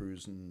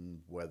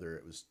cruising, whether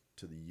it was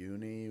to the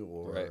uni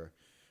or Right.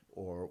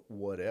 or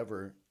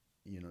whatever.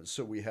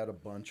 So we had a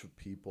bunch of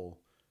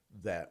people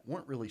that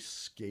weren't really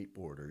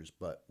skateboarders,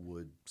 but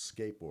would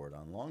skateboard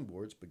on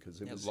longboards because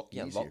it was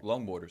easier.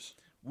 longboarders.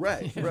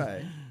 Right,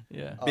 right.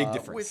 Yeah. Big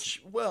difference.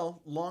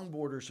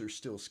 Longboarders are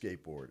still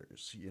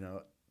skateboarders.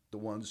 The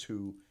ones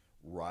who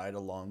ride a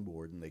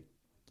longboard and they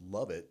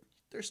love it,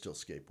 they're still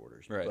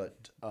skateboarders. Right.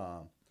 But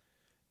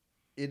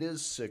it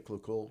is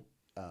cyclical.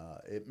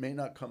 It may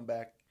not come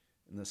back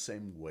in the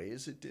same way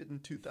as it did in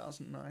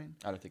 2009,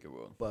 I don't think it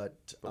will.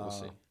 but We'll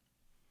see.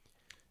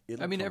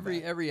 it'll I mean, come every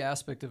back. every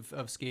aspect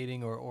of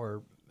skating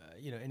or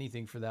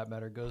anything for that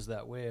matter goes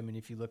that way. I mean,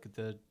 if you look at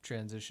the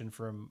transition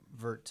from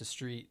vert to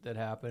street that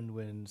happened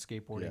when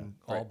skateboarding Yeah.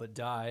 all Right. but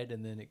died,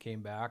 and then it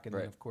came back, and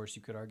Right. then of course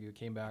you could argue it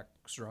came back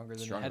stronger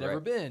than Stronger, it had ever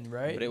right. been,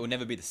 right? But it will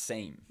never be the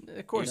same.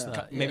 Of course It'll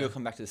not. Maybe yeah. it'll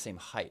come back to the same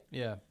height,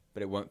 Yeah.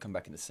 but it won't come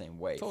back in the same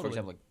way. For Totally.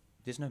 example, like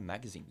there's no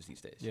magazines these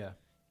days. Yeah.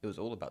 It was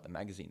all about the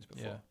magazines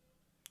before. Yeah.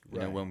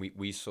 Right. When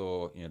we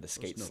saw, the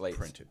skate There's no slates,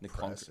 printed the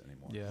press concrete.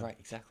 anymore. Yeah. Right,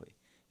 exactly.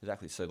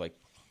 So like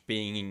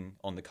being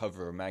on the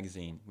cover of a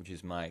magazine, which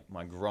is my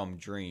Grom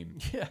dream.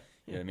 Yeah.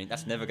 You know what I mean?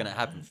 That's never gonna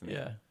happen for me.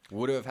 Yeah.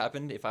 Would it have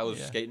happened if I was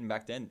Yeah. skating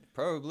back then?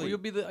 Probably.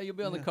 Well, you'll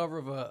be on the cover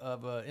of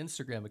a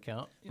Instagram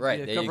account. You'll Right,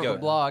 be there the you cover go. of a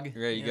blog.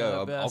 There you know, go.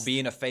 at I'll best. be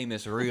in a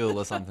famous reel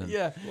or something.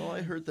 Yeah. Well,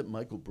 I heard that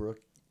Michael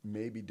Brook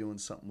may be doing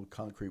something with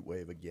Concrete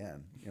Wave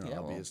again.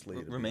 Obviously,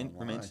 it'll be remains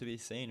online. to be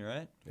seen,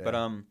 right?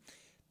 Yeah.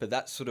 But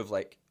that's sort of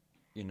like,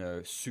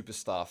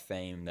 superstar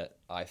fame that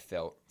I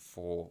felt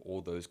for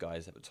all those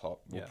guys at the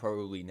top will Yeah.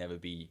 probably never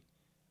be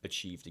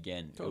achieved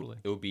again. Totally.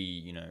 It'll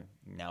be,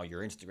 now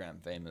you're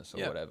Instagram famous or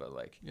Yeah. whatever.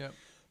 Like, Yeah.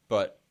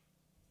 but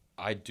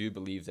I do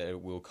believe that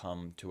it will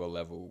come to a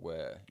level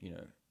where,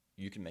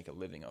 you can make a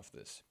living off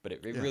this. But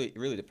it Yeah.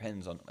 really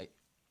depends on like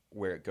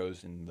where it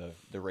goes in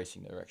the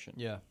racing direction.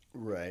 Yeah.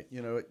 Right.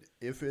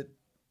 If it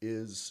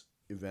is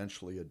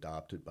eventually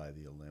adopted by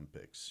the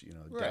Olympics,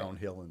 Right.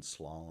 downhill and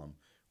slalom,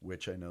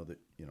 which I know that,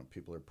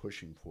 people are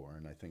pushing for,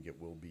 and I think it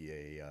will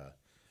be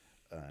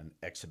an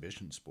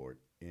exhibition sport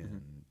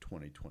in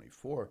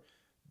 2024,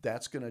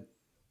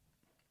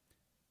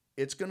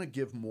 it's going to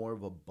give more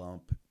of a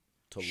bump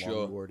to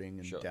Sure. longboarding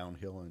and Sure.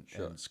 downhill and,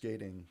 Sure. and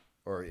skating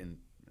or in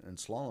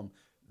slalom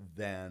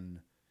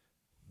than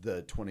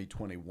the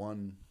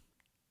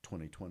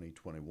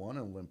 2020-21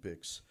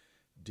 Olympics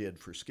did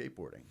for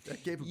skateboarding.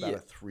 That gave about Yeah. a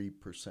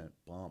 3%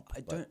 bump.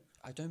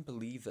 I don't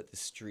believe that the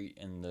street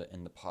and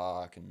the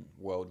park and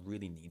world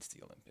really needs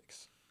the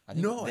Olympics. I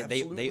No, they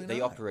absolutely they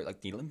not. operate like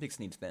the Olympics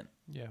needs them.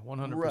 Yeah.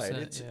 100%.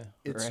 Right. Yeah.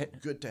 It's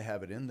Right. good to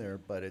have it in there,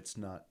 but it's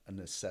not a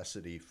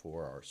necessity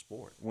for our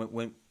sport.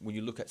 When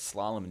you look at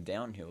slalom and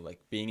downhill,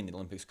 like being in the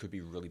Olympics could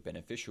be really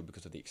beneficial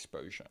because of the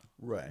exposure.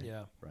 Right.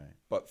 Yeah. Right.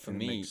 But for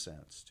And it me, makes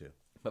sense too.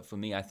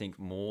 I think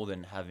more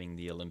than having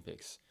the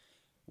Olympics,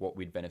 what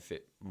we'd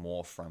benefit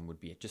more from would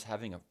be just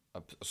having a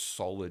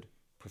solid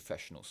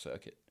professional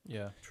circuit.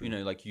 Yeah.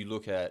 Like you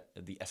look at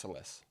the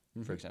SLS,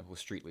 for example,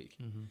 Street League,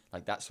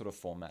 like that sort of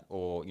format,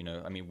 or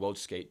World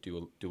Skate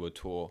do a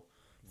tour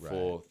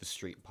for the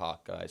street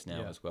park guys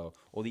now Yeah. as well,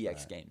 or the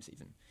X Games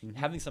even.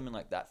 Having something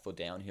like that for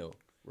downhill,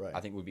 Right.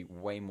 I think would be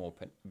way more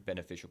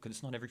beneficial because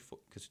it's not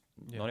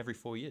not every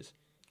 4 years.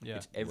 Yeah.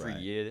 It's every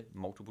Right. year,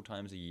 multiple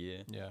times a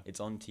year. Yeah. It's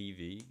on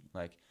TV.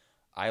 Like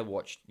I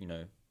watched,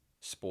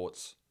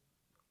 sports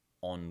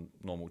on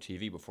normal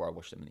TV before I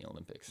watched them in the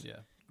Olympics. Yeah.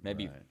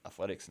 Maybe Right.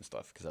 athletics and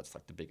stuff because that's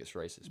like the biggest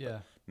races.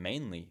 Yeah. But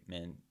mainly,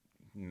 man,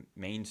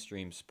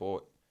 mainstream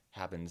sport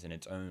happens in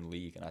its own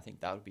league, and I think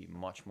that would be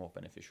much more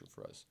beneficial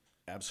for us.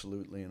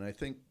 Absolutely. And I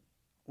think,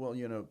 well,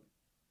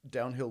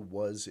 downhill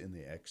was in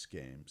the X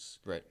Games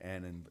Right.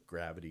 and in the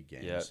Gravity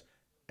Games. Yeah.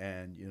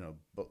 And,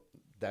 but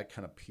that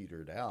kind of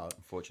petered out.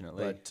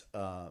 Unfortunately. But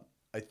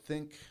I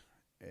think,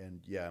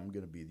 and yeah, I'm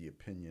going to be the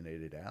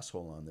opinionated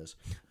asshole on this,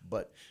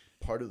 but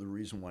part of the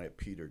reason why it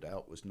petered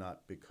out was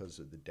not because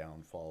of the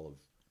downfall of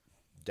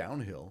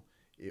downhill.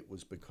 It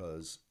was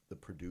because the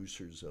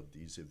producers of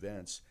these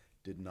events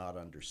did not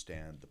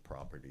understand the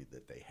property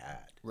that they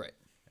had Right.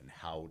 and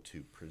how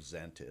to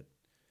present it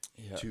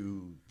Yeah.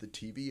 to the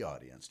TV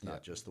audience, not Yeah.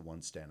 just the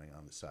one standing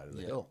on the side of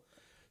the Yeah. hill.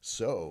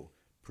 So,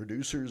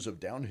 producers of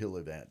downhill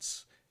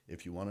events,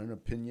 if you want an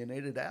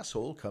opinionated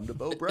asshole, come to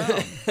Bo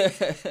Brown.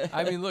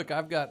 I mean, look,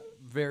 I've got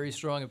very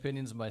strong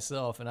opinions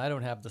myself, and I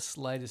don't have the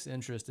slightest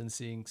interest in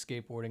seeing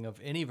skateboarding of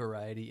any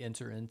variety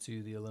enter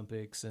into the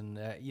Olympics. And,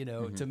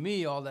 to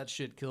me, all that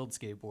shit killed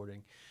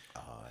skateboarding.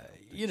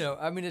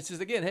 I mean, it's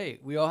just, again, hey,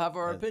 we all have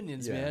our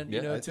opinions, yeah. man. Yeah.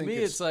 I To think me,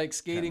 it's it's like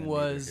skating kinda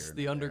neither here was nor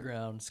the there.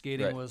 underground,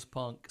 skating Right. was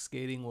punk,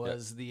 skating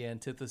was the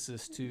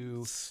antithesis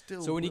to.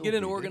 Still So when you will get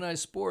into be, dude.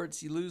 organized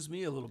sports, you lose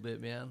me a little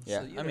bit, man.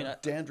 Yeah, So, I mean,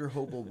 Dander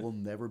Hobel will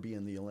never be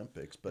in the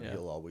Olympics, but Yeah.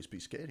 he'll always be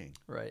skating.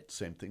 right.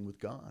 Same thing with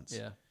Gons.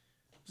 Yeah.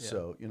 Yeah.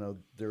 So,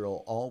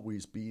 there'll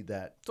always be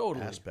that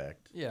Totally.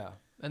 aspect. Yeah,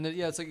 and then,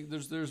 it's like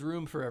there's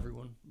room for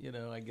everyone,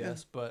 I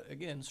guess. But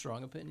again,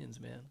 strong opinions,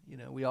 man.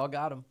 We all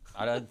got them.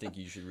 I don't think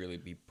you should really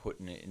be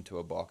putting it into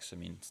a box. I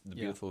mean, the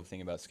Yeah. beautiful thing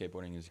about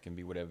skateboarding is it can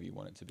be whatever you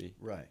want it to be.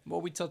 Right.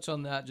 Well, we touch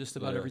on that just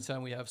about Yeah. every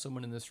time we have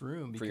someone in this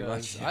room Pretty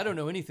because much, yeah. I don't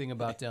know anything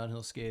about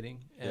downhill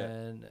skating, Yeah.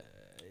 and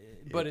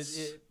but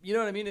it you know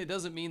what I mean. It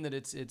doesn't mean that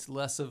it's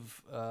less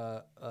of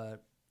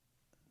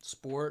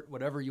sport,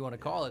 whatever you want to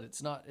call it.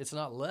 It's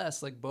not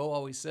less. Like Bo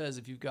always says,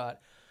 if you've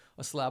got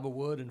a slab of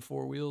wood and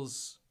four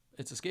wheels,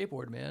 it's a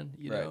skateboard, man.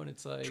 Right. And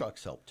it's like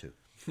Trucks help too.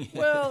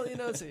 well,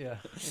 it's yeah,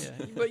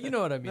 but you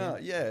know what I mean. No,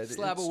 yeah,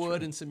 slab it's of wood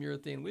true. and some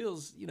urethane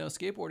wheels.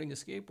 Skateboarding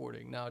is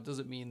skateboarding. Now, it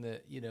doesn't mean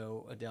that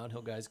a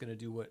downhill guy is going to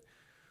do what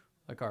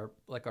like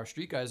our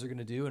street guys are going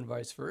to do, and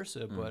vice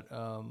versa. But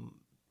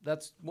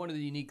that's one of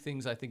the unique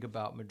things I think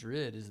about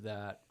Madrid is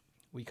that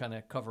we kind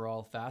of cover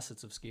all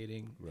facets of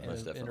skating Most in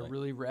a definitely.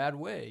 really rad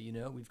way.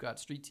 We've got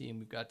street team,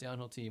 we've got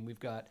downhill team, we've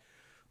got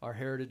our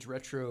heritage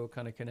retro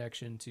kind of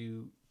connection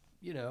to.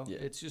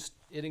 It's just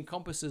it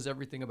encompasses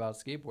everything about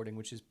skateboarding,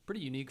 which is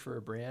pretty unique for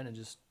a brand, and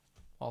just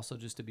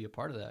to be a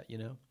part of that.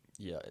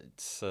 Yeah,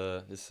 it's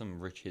there's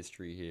some rich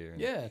history here. And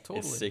Yeah, totally.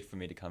 It's sick for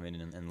me to come in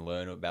and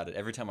learn about it.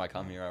 Every time I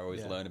come here, I always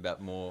Yeah. learn about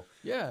more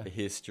Yeah. the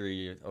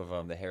history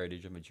of the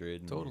heritage of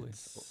Madrid. And Totally.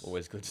 it's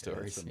always good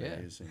stories. It's Yeah.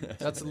 amazing. It's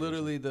That's amazing.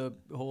 literally the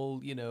whole,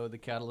 the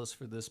catalyst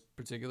for this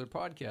particular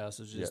podcast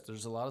is just Yeah.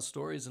 there's a lot of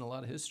stories and a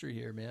lot of history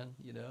here, man.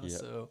 Yeah.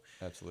 So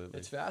Absolutely.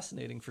 it's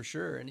fascinating for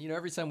sure. And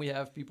every time we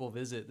have people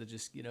visit that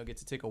just get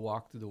to take a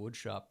walk through the wood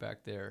shop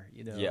back there,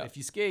 Yeah. if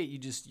you skate,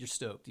 you're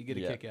stoked. You get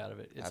a Yeah. kick out of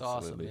it. It's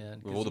Absolutely. awesome,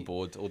 man. With 'cause all the you-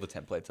 boards, all the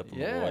templates up on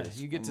the Yeah, board. It's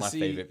you get to my see.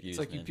 favorite views, It's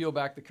like you man. peel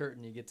back the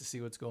curtain, you get to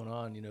see what's going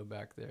on,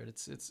 back there.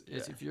 It's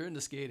if you're into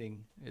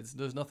skating,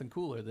 there's nothing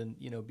cooler than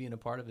being a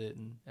part of it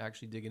and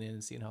actually digging in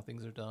and seeing how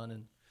things are done,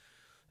 and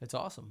it's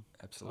awesome.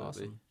 It's Absolutely.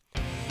 awesome.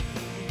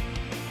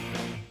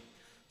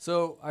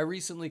 So I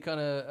recently kind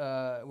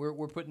of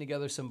we're putting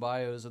together some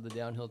bios of the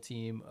downhill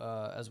team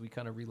as we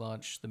kind of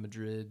relaunch the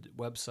Madrid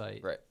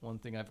website. Right. One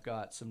thing I've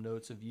got some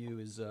notes of you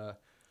is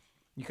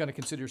you kind of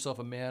consider yourself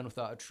a man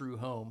without a true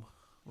home,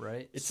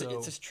 right? It's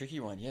a tricky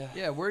one, yeah.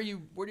 Yeah, where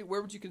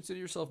would you consider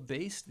yourself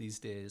based these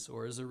days,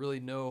 or is there really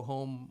no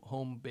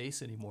home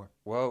base anymore?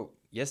 Well,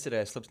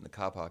 yesterday I slept in the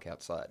car park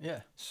outside.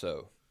 Yeah.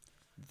 So,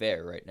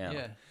 there right now.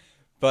 Yeah.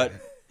 But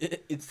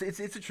it's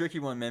a tricky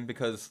one, man,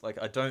 because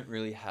like I don't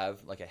really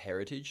have like a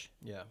heritage,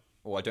 Yeah.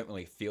 or I don't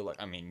really feel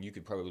like. I mean, you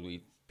could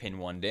probably pin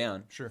one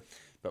down. Sure.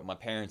 But my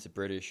parents are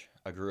British.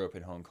 I grew up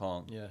in Hong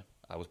Kong. Yeah.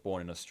 I was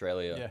born in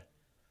Australia. Yeah.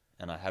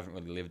 And I haven't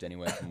really lived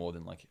anywhere for more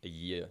than like a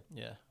year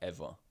Yeah.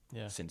 ever.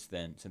 Yeah. Since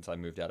I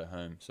moved out of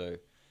home. So,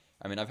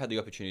 I mean, I've had the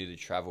opportunity to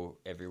travel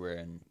everywhere,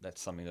 and that's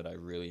something that I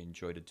really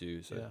enjoy to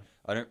do. So, Yeah.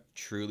 I don't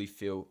truly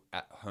feel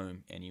at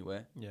home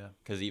anywhere. Yeah.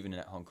 Because even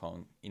at Hong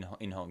Kong,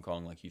 in Hong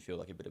Kong, like you feel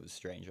like a bit of a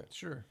stranger.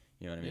 Sure.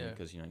 You know what I mean? Yeah.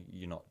 Because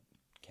you're not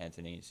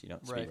Cantonese. You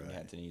don't Right. speak in Right.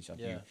 Cantonese. Like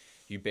Yeah.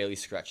 you barely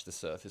scratch the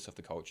surface of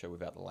the culture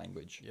without the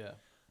language. Yeah.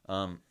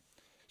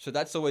 So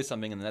that's always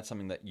something, and that's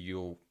something that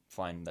you'll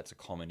find that's a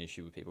common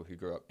issue with people who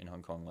grow up in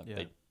Hong Kong. Like Yeah.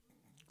 they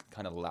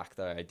kind of lack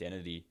their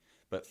identity.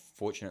 But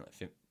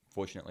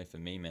fortunately for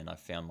me, man, I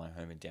found my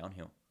home in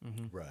downhill.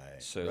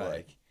 Right. So right.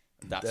 like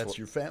that's what,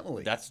 your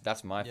family.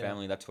 That's my Yeah.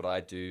 family. That's what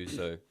I do.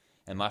 So,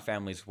 and my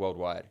family's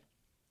worldwide.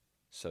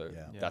 So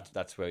Yeah.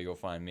 that's where you'll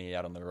find me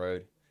out on the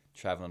road,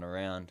 traveling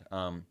around.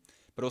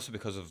 But also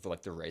because of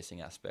the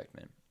racing aspect,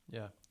 man.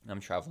 Yeah. I'm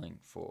traveling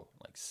for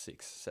like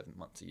 6-7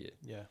 months a year.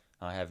 Yeah.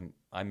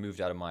 I moved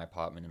out of my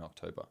apartment in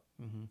October,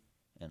 Mm-hmm.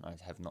 and I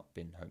have not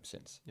been home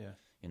since. Yeah.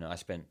 You know, I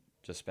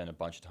just spent a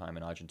bunch of time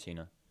in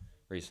Argentina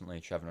recently,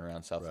 traveling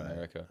around South Right.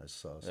 America. I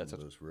saw some That's of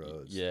those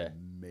roads. yeah.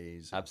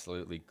 Amazing.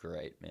 Absolutely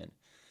great, man.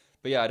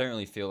 But yeah, I don't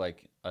really feel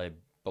like I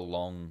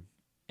belong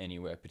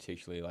anywhere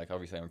particularly. Like,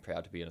 obviously, I'm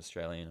proud to be an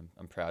Australian.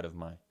 I'm proud of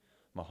my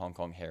Hong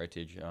Kong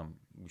heritage,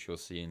 which you'll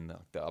see in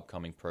the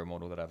upcoming pro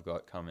model that I've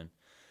got coming.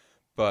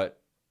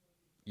 But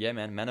yeah,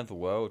 man of the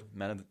world,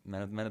 man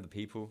of the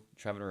people,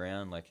 traveling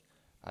around. Like,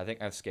 I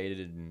think I've skated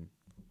in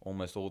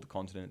almost all the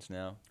continents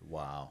now.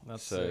 Wow.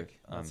 That's So, sick.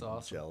 That's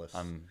awesome. Jealous.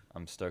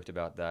 I'm stoked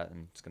about that,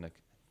 and it's gonna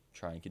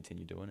try and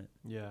continue doing it.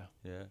 Yeah.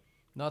 Yeah.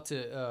 Not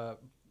to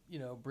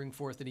bring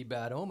forth any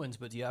bad omens,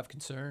 but do you have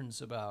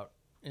concerns about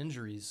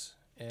injuries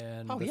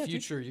and Oh, the yeah, dude.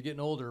 future? You're getting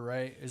older,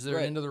 right? Is there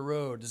an Right. end of the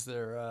road? Is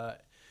there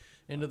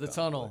end of the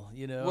tunnel?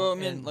 You know. Well, I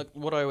mean, And- like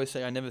what I always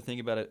say, I never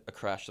think about a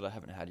crash that I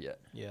haven't had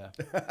yet. yeah,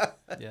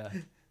 yeah,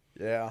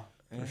 Yeah.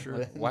 for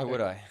sure. Why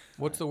would I?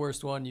 What's the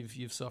worst one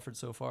you've suffered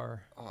so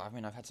far? Oh, I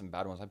mean, I've had some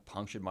bad ones. I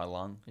punctured my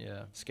lung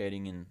Yeah,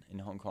 skating in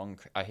Hong Kong.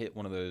 I hit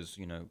one of those,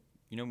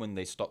 when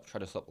they try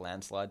to stop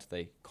landslides,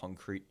 they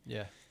concrete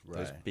yeah,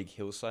 those Right. big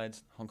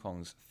hillsides. Hong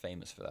Kong's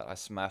famous for that. I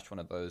smashed one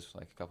of those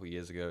like a couple of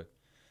years ago,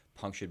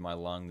 punctured my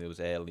lung. There was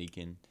air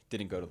leaking.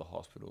 Didn't go to the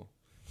hospital.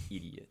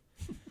 Idiot.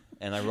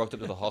 And I rocked up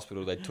to the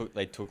hospital.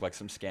 They took like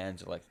some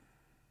scans. Like,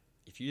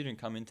 if you didn't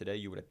come in today,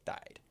 you would have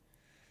died.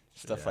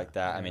 Stuff Yeah, like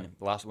that. I yeah. mean,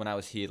 when I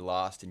was here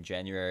last in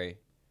January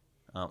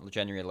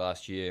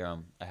last year,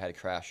 I had a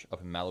crash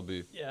up in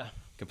Malibu. yeah.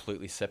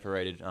 Completely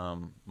separated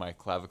my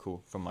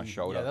clavicle from my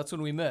shoulder. Yeah, that's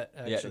when we met.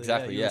 Actually.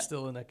 exactly, You yeah. were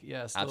still in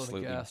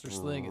Absolutely a cast or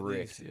sling at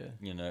bricked, least.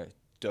 Yeah.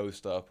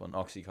 Dosed up on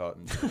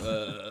Oxycontin.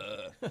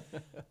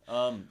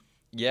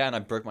 Yeah, and I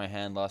broke my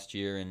hand last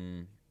year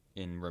in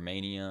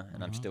Romania,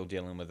 and I'm still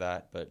dealing with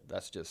that. But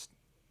that's just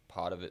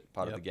part of it,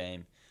 part of Yep. the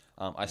game.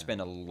 I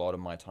spend a lot of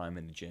my time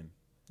in the gym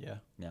Yeah.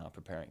 now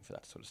preparing for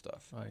that sort of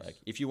stuff. Nice. Like,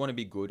 if you want to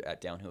be good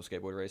at downhill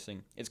skateboard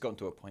racing, it's gotten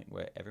to a point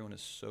where everyone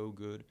is so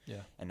good,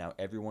 Yeah. and now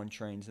everyone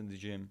trains in the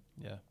gym.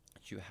 Yeah.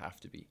 That you have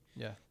to be.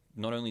 Yeah.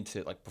 Not only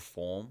to like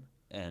perform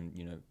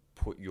and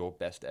put your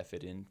best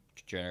effort in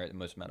to generate the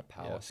most amount of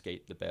power, Yeah.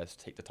 skate the best,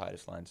 take the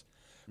tightest lines,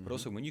 but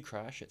also when you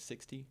crash at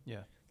 60,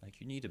 Yeah. like,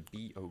 you need to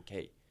be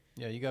okay.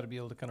 Yeah. You got to be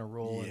able to kind of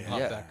roll and Yeah. hop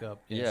Yeah. back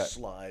up. Yeah.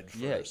 Slide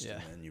Yeah. first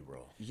Yeah. and then you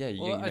roll. Yeah,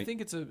 Well, I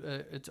think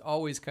it's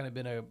always kind of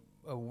been a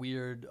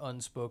weird,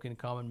 unspoken,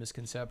 common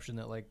misconception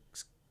that like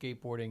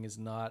skateboarding is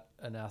not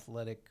an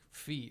athletic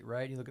feat,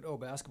 right? You look at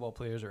basketball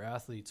players are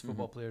athletes,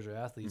 football players are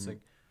athletes. Like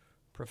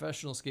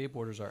professional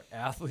skateboarders are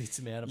athletes,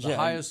 man, of the Yeah.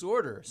 highest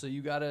order. So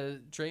you got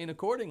to train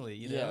accordingly.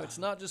 You know, Yeah. it's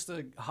not just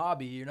a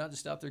hobby. You're not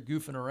just out there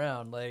goofing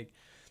around. Like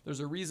there's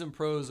a reason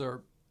pros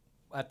are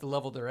at the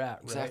level they're at,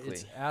 right? Exactly.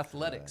 It's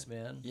athletics,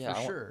 man. yeah,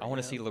 for sure. I want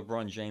to you see know?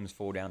 LeBron James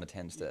fall down a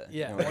 10 stair.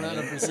 Yeah, You know what I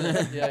mean?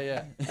 100%. Yeah, yeah.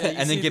 Yeah, you And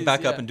then see get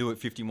back these- up yeah. and do it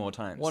 50 more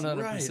times.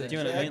 100%. Do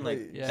you know what I mean? Like,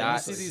 Exactly. Yeah,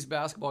 that's, you see these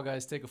basketball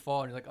guys take a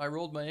fall, and you're like, I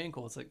rolled my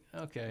ankle. It's like,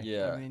 okay.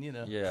 Yeah. I mean, you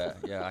know. Yeah.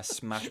 I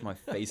smashed my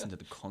face into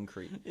the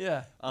concrete.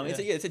 Yeah.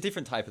 It's a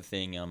different type of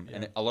thing.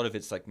 And a lot of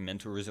it's like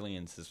mental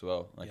resilience as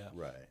well. Like, Yeah.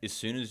 Right. as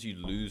soon as you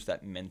lose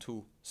that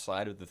mental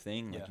side of the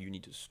thing, like, Yeah. you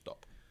need to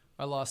stop.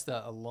 I lost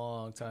that a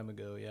long time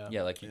ago. Yeah.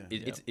 Yeah, like, Yeah.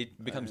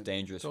 it becomes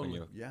dangerous Totally.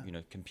 when you're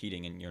Yeah.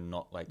 competing and you're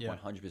not like Yeah.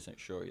 100%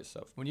 sure of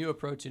yourself. When you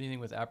approach anything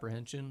with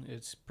apprehension,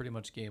 it's pretty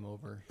much game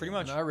over. Pretty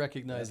much. And I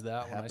recognize Yeah,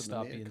 that when I happened to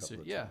stop me a being couple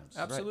serious. of Yeah, times.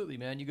 absolutely,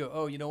 man. You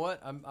go, you know what?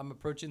 I'm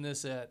approaching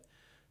this at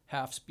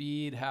half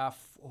speed,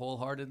 half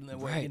wholehearted, and then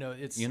Right. You know,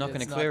 it's You're not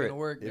it's gonna clear gonna it.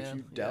 work, If man.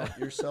 you doubt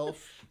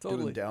yourself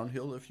Totally. doing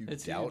downhill, if you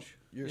It's doubt huge.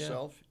 Yeah.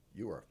 yourself,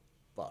 you are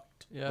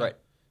fucked. Yeah. Right.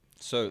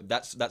 So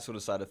that sort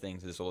of side of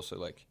things is also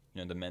like,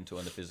 the mental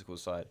and the physical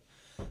side.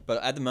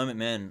 But at the moment,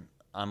 man,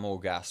 I'm all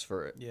gas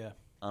for it. Yeah.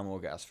 I'm all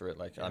gas for it.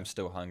 Like, Yeah. I'm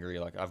still hungry.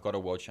 Like, I've got a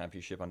world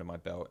championship under my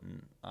belt,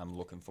 and I'm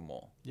looking for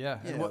more. Yeah.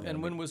 Yeah,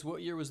 And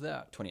what year was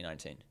that?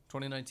 2019.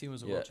 2019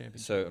 was a Yeah. world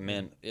championship. So,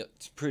 man,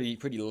 it's pretty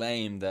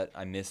lame that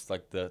I missed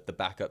like the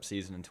backup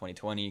season in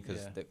 2020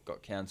 because Yeah. that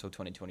got cancelled.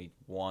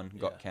 2021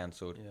 got Yeah.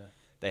 cancelled. Yeah.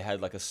 They had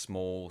like a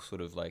small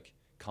sort of like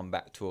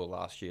comeback tour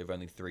last year of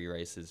only 3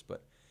 races,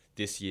 but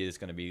this year is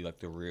going to be like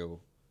the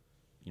real,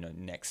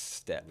 next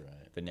step,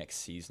 Right. the next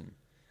season.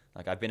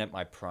 Like, I've been at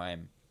my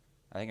prime.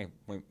 I think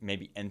I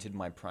maybe entered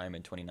my prime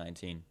in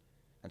 2019.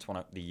 That's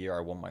the year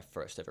I won my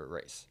first ever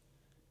race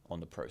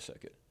on the pro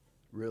circuit.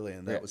 Really,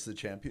 and that Yeah. was the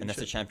championship. And that's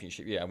the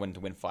championship. Yeah, I went to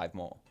win 5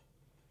 more.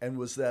 And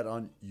was that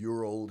on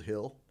your old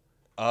hill?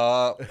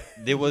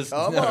 There was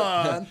Come no,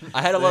 on!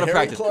 I had a The lot of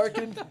Harry practice. Clarke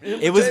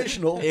It was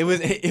Invitational.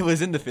 it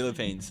was in the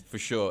Philippines for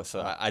sure.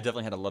 So I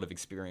definitely had a lot of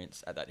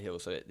experience at that hill.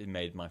 So it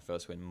made my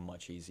first win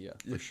much easier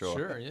for sure.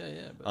 Sure.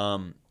 Yeah. But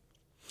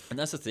And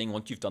that's the thing.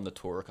 Once you've done the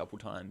tour a couple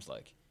times,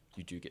 like,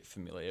 you do get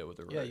familiar with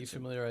the roads. yeah, you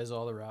familiarize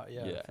all the route.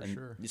 Yeah, for and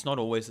sure. it's not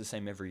always the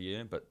same every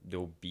year, but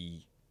there'll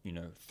be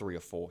 3 or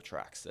 4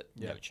 tracks that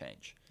never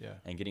change. Yeah.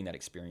 And getting that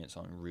experience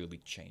on really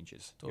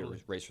changes your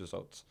Totally. race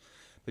results.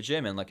 But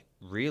yeah, man, like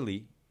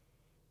really,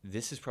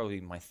 this is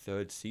probably my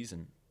 3rd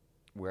season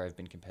where I've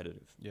been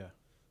competitive. Yeah.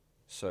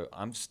 So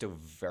I'm still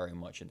very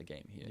much in the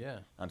game here. Yeah.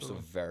 I'm still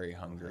very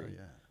hungry.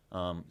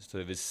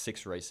 So there's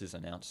 6 races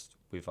announced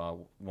with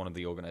one of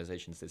the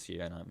organizations this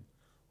year, and I'm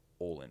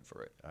all in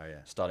for it. Oh,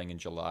 yeah. Starting in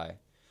July.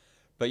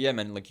 But yeah,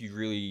 man, like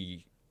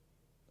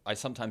I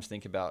sometimes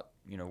think about,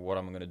 what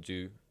I'm going to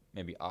do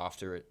maybe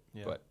after it,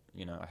 but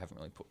I haven't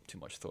really put too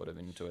much thought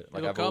into it.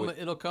 Like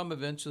it'll come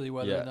eventually,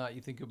 whether or not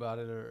you think about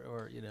it,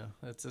 or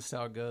that's just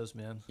how it goes,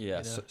 man.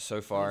 Yeah.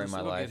 So far in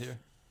my life,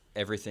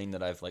 everything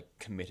that I've like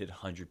committed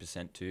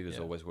 100% to has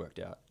always worked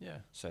out. Yeah.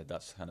 So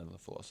that's kind of the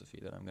philosophy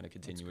that I'm going to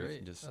continue with.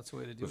 And just that's the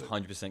way to do with it.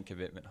 100%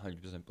 commitment,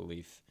 100%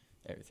 belief,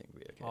 everything will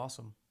be okay.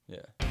 Awesome.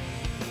 Yeah.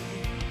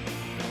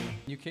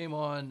 You came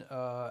on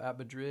at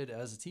Madrid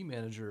as a team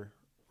manager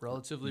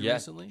relatively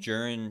recently.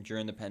 During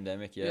the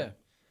pandemic. Yeah.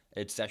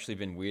 It's actually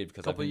been weird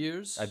because couple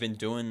years. I've been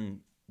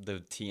doing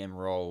the TM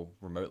role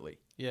remotely.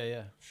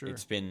 Yeah, sure.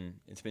 It's been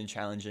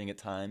challenging at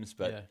times,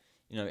 but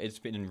it's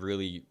been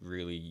really,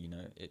 really,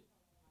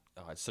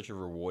 it's such a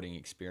rewarding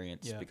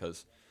experience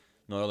because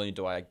not only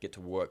do I get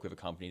to work with a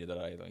company that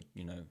I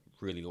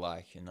really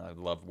like, and I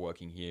love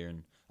working here,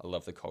 and I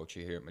love the culture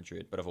here at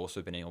Madrid, but I've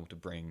also been able to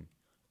bring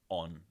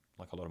on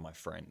like a lot of my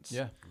friends,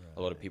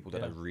 a lot of people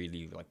that I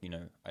really like,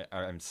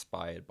 I'm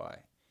inspired by.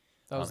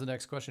 That was the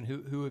next question.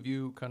 Who have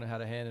you kind of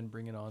had a hand in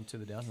bringing on to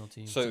the downhill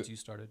team since you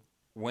started?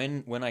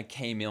 When I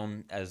came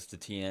in as the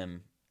TM,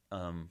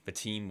 the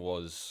team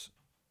was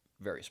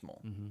very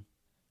small.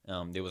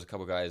 Mm-hmm. There was a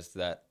couple of guys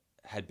that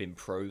had been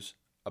pros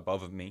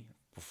above me,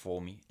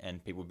 before me,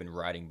 and people had been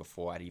riding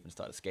before I'd even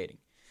started skating.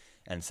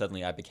 And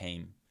suddenly I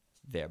became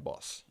their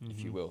boss,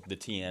 if you will, the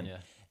TM. Yeah.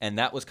 And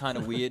that was kind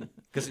of weird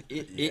because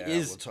it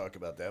is. We'll talk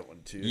about that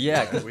one too.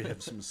 Yeah, because we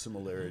have some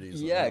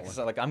similarities. Yeah, because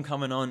like I'm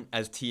coming on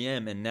as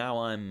TM, and now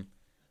I'm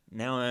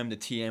the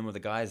TM with the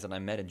guys that I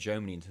met in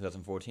Germany in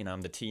 2014.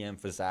 I'm the TM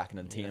for Zach and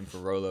the TM for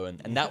Rolo,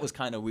 and that was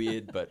kind of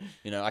weird. But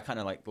I kind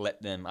of like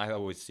let them. I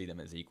always see them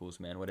as equals,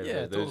 man.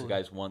 Whatever those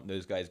guys want,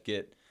 those guys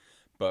get.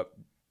 But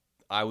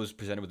I was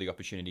presented with the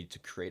opportunity to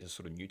create a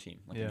sort of new team,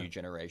 like a new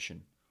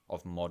generation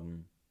of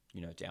modern,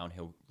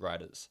 downhill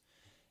riders.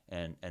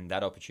 And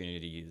that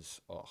opportunity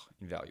is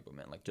invaluable,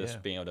 man. Like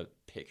just being able to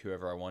pick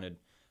whoever I wanted,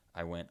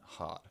 I went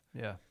hard.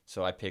 Yeah.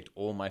 So I picked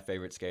all my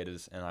favorite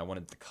skaters, and I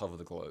wanted to cover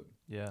the globe.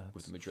 Yeah.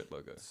 With the Madrid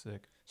logo.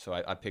 Sick. So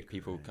I picked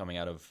people coming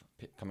out of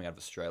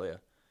Australia.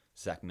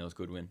 Zach Mills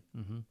Goodwin,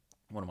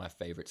 one of my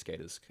favorite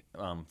skaters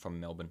from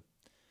Melbourne.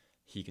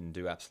 He can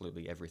do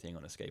absolutely everything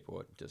on a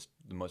skateboard. Just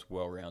the most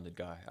well-rounded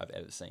guy I've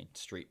ever seen.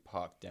 Street,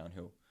 park,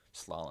 downhill,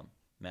 slalom.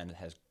 Man that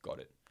has got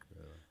it.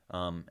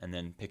 Really? And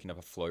then picking up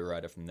a flow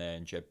rider from there,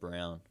 and Jeb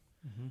Brown.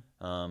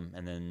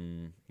 And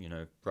then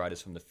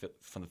riders from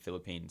the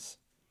Philippines,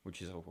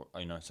 which is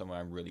somewhere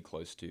I'm really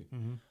close to.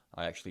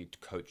 I actually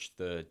coached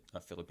the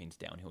Philippines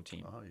downhill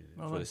team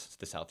for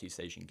the Southeast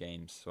Asian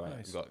Games. So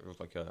it was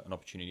like an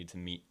opportunity to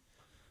meet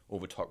all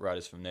the top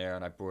riders from there,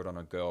 and I brought on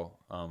a girl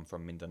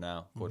from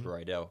Mindanao called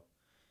Rydell.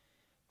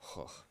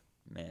 Oh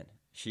man,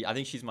 I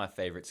think she's my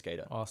favorite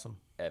skater. Awesome.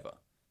 Ever.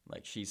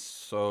 Like she's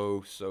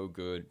so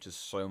good,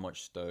 just so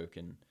much stoke,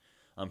 and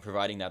I'm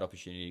providing that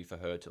opportunity for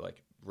her to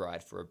like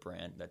ride for a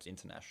brand that's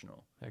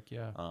international. Heck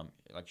yeah.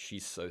 Like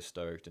she's so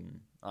stoked,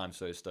 and I'm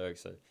so stoked.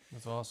 So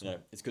that's awesome.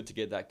 It's good to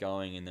get that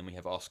going, and then we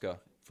have Oscar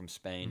from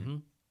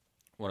Spain,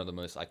 one of the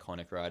most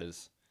iconic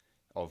riders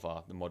of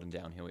the modern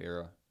downhill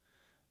era.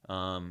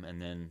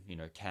 And then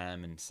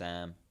Cam and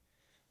Sam,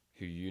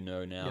 who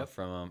now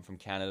from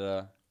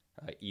Canada.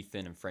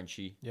 Ethan and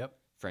Frenchie. Yep.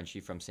 Frenchie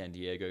from San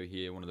Diego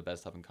here, one of the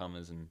best up and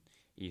comers, and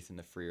Ethan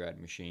the freeride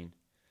machine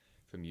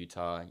from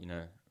Utah.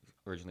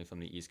 Originally from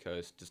the East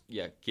Coast. Just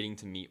getting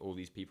to meet all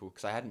these people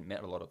because I hadn't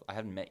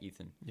met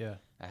Ethan. Yeah.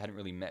 I hadn't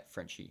really met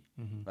Frenchie.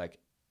 Like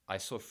I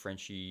saw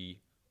Frenchie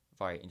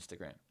via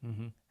Instagram.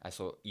 I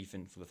saw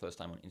Ethan for the first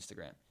time on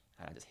Instagram,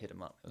 and I just hit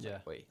him up. I was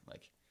like, wait,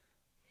 like,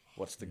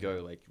 what's the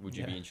go? Like, would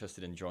you be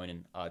interested in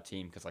joining our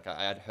team? Because like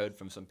I had heard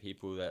from some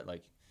people that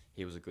like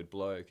he was a good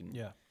bloke, and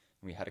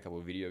we had a couple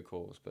of video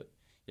calls, but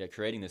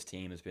creating this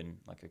team has been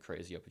like a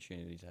crazy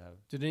opportunity to have.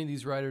 Did any of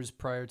these riders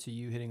prior to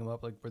you hitting them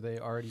up, like were they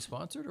already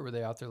sponsored, or were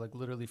they out there like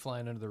literally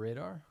flying under the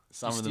radar?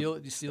 Did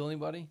you steal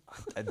anybody?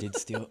 I did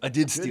steal a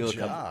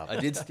couple. I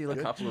did steal a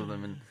couple of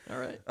them, and all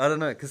right. I don't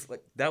know, because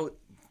like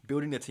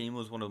building the team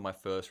was one of my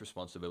first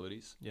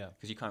responsibilities. Yeah.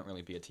 Because you can't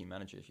really be a team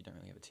manager if you don't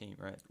really have a team,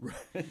 right?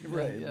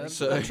 Right. Yeah,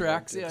 so that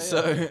tracks. Yeah.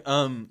 So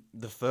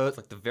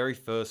the very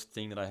first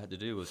thing that I had to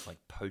do was like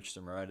poach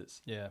some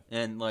riders. Yeah.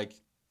 And like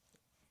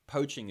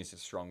poaching is a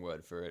strong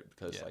word for it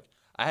because like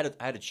I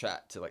had a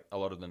chat to like a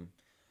lot of them,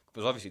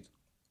 because obviously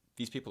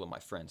these people are my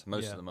friends.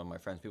 Most of them are my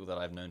friends, people that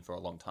I've known for a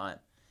long time,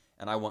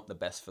 and I want the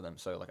best for them.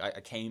 So like I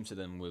came to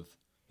them with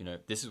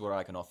this is what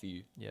I can offer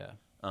you. Yeah.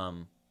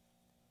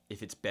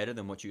 If it's better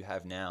than what you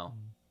have now,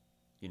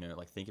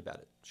 like think about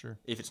it. Sure.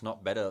 If it's not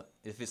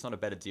a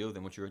better deal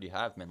than what you already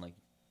have, man, like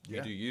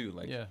you do you.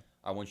 Like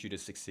I want you to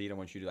succeed. I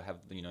want you to have,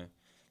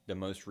 the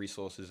most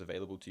resources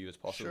available to you as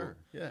possible. Sure.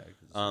 Yeah,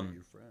 because they're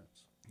your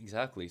friends.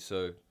 Exactly.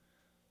 So,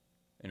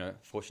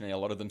 fortunately, a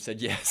lot of them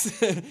said yes.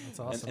 That's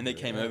awesome. And they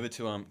came over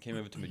to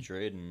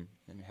Madrid and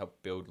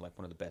helped build like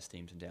one of the best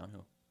teams in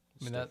downhill.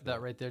 I mean,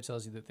 that right there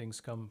tells you that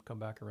things come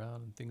back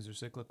around and things are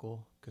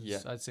cyclical. Because Yeah.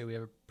 I'd say we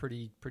have a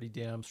pretty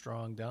damn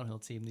strong downhill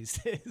team these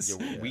days.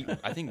 Yeah,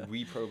 I think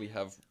we probably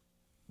have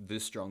the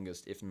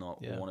strongest, if not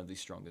Yeah. one of the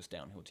strongest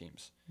downhill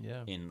teams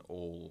Yeah. in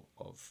all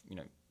of,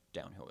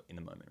 downhill in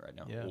the moment right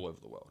now, Yeah. all over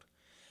the world.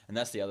 And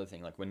that's the other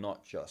thing. Like, we're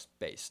not just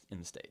based in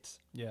the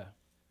States. Yeah.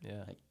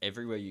 Yeah. Like,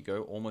 everywhere you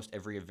go, almost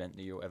every event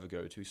that you'll ever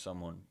go to,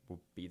 someone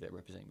will be there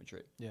representing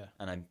Madrid. Yeah.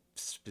 And I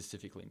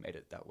specifically made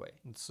it that way.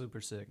 It's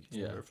super sick.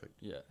 Yeah. Perfect.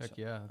 Yeah. Heck so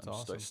yeah. That's I'm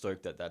awesome.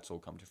 stoked that that's all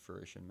come to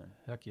fruition, man.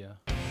 Heck yeah.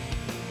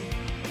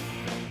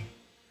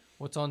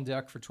 What's on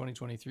deck for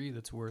 2023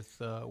 that's worth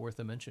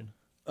a mention?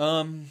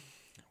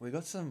 We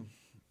got some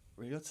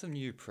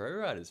new pro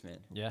riders, man.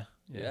 Yeah.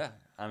 Yeah.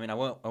 I mean, I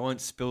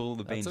won't spill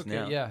the beans That's okay.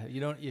 now. Yeah.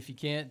 You don't. If you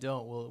can't,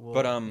 don't. We'll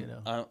But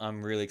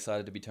I'm really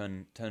excited to be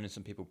turning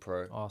some people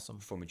pro Awesome.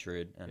 for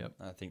Madrid, and Yep.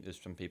 I think there's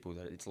some people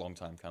that it's a long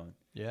time coming.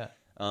 Yeah.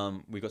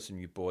 We got some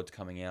new boards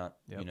coming out.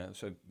 Yep.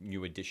 So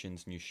new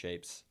additions, new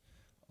shapes.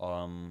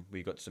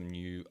 We got some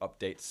new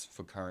updates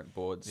for current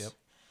boards.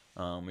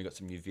 Yep. We got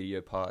some new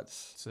video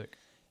parts, Sick.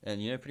 and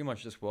pretty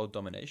much just world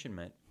domination,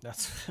 mate.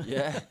 That's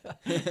Yeah.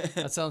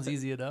 that sounds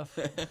easy enough.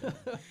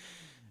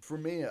 For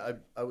me,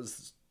 I was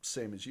the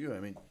same as you. I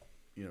mean,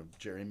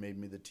 Jerry made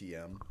me the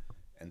TM,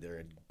 and there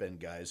had been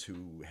guys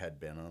who had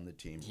been on the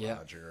team. Yeah.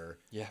 Roger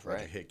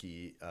Right.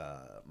 Hickey,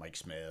 Mike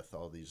Smith,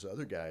 all these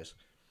other guys.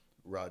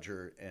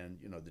 Roger and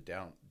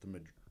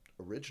the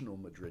original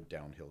Madrid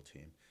downhill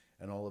team,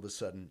 and all of a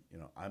sudden,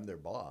 I'm their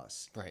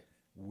boss. Right.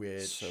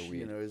 Which So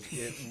weird.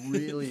 it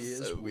really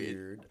is So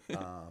weird.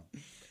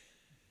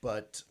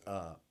 But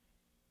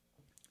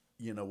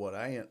what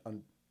I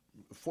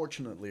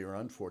fortunately or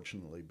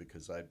unfortunately,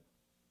 because I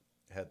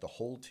had the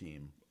whole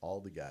team, all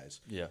the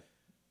guys, Yeah.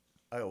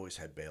 I always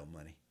had bail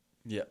money.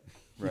 Yeah.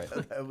 Right.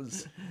 That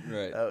was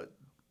Right.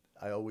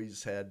 I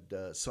always had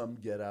some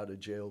get out of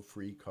jail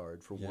free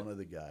card for one of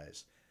the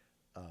guys.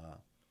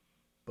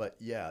 But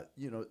yeah,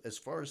 as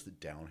far as the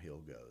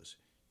downhill goes,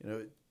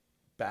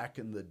 back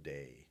in the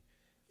day,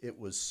 it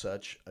was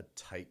such a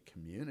tight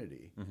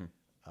community. Mm-hmm.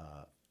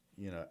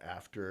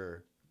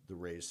 After the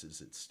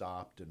races, it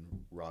stopped,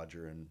 and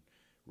Roger and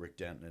Rick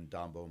Denton and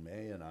Don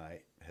Beaumay and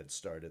I had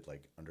started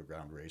like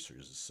Underground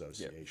Racers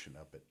Association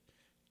up at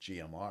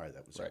GMR.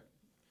 That was Right.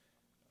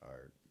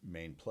 our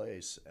main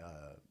place,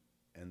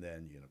 and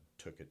then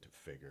took it to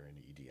Figure and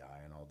EDI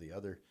and all the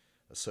other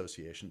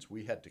associations.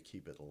 We had to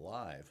keep it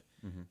alive,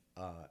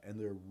 and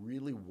there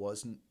really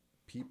wasn't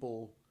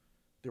people.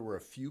 There were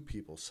a few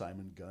people,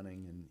 Simon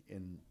Gunning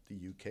in the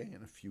UK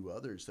and a few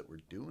others that were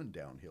doing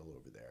downhill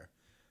over there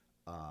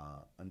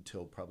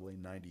until probably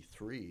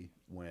 '93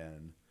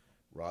 when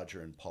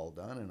Roger and Paul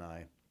Dunn and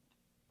I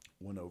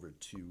went over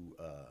to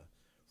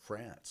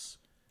France.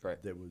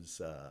 Right. There was,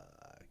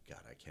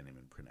 God, I can't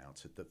even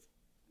pronounce it, the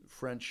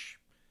French,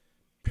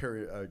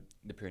 the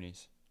The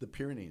Pyrenees.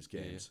 Pyrenees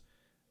Games.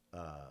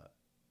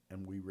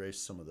 And we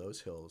raced some of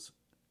those hills,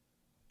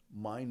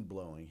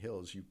 mind-blowing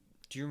hills.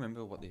 Do you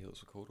remember what the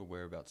hills were called or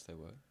whereabouts they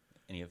were?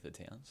 Any of the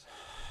towns?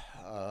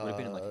 Would have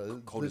been in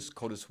like Col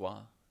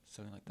d'Issoire,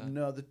 something like that.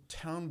 No, the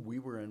town we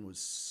were in was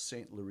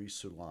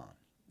Saint-Louis-sur-Lan,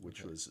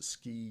 which was a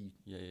ski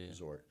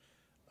resort,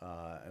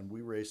 and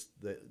we raced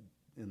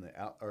in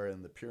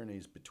the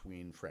Pyrenees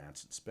between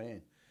France and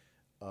Spain.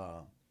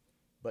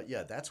 But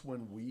yeah, that's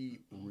when we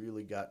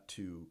really got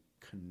to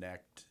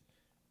connect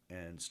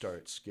and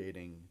start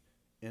skating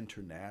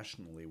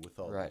internationally with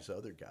all these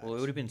other guys. Well, it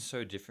would have been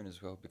so different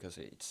as well because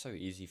it's so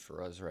easy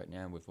for us right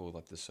now with all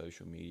like the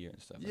social media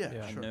and stuff. Yeah,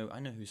 Like, sure. I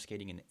know who's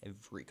skating in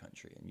every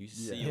country, and you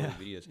see Yeah. all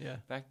the videos. Yeah.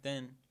 Back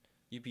then,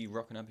 you'd be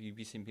rocking up, you'd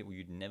be seeing people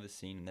you'd never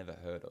seen, never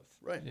heard of.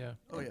 Right. Yeah.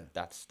 Oh, And yeah.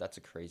 That's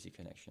a crazy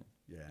connection.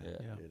 Yeah,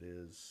 Yeah. it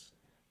is.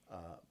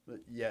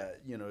 But yeah,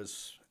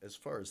 as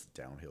far as the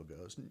downhill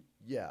goes,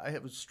 yeah, I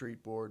have a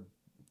street board,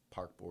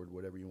 park board,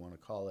 whatever you want to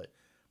call it.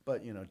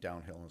 But,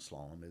 downhill and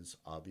slalom is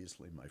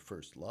obviously my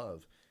first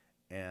love.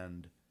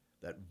 And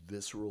that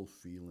visceral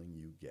feeling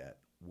you get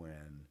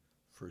when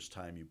first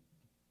time you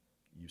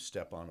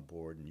step on a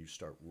board and you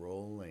start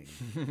rolling,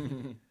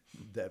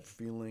 that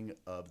feeling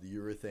of the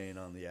urethane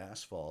on the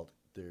asphalt,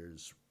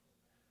 there's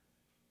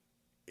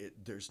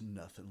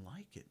nothing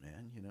like it,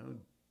 man,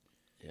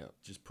 Yeah.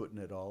 just putting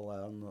it all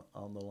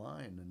on the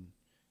line. And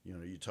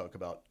you talk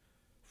about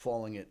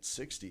falling at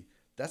 60.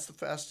 That's the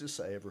fastest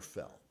I ever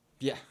fell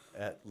Yeah.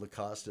 at La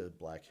Costa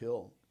Black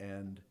Hill.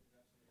 And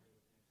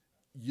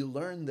you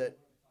learn that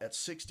at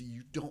 60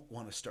 you don't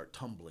want to start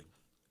tumbling.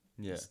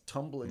 Yeah. 'Cause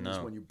tumbling is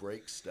No. when you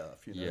break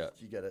stuff. Yeah.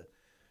 You got to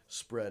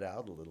spread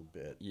out a little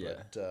bit.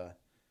 Yeah. But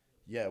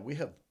yeah, we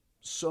have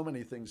so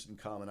many things in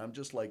common. I'm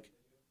just like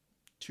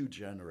 2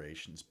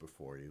 generations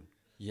before you.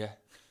 Yeah.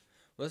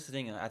 Well, that's the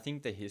thing. I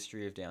think the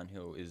history of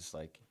downhill is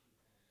like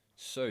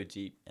so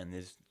deep, and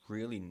there's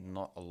really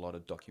not a lot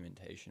of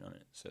documentation on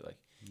it. So like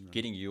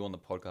getting you on the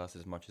podcast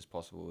as much as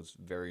possible is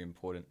very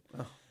important.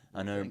 Oh,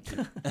 I know. Thank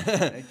you.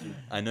 Thank you.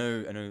 I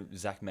know.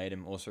 Zach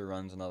Madem also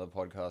runs another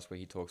podcast where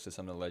he talks to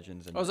some of the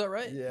legends. And Oh, is that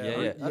right? Yeah, Yeah,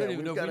 we- yeah. I didn't even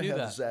we've know we gotta knew have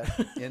that. Zach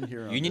in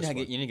here. On you need this to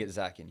one. get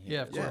Zach in here.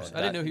 Yeah, of course. Yeah,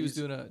 I didn't know that- he was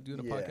he's- doing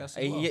a yeah. podcast.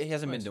 As well. He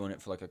hasn't Nice. been doing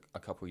it for like a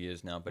couple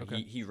years now, but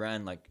Okay. he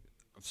ran like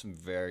some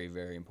very,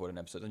 very important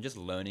episodes, and just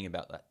learning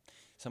about that.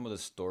 Some of the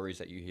stories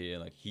that you hear,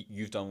 like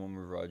you've done one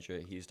with Roger,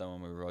 he's done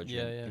one with Roger,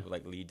 Yeah, and yeah. people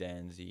like Lee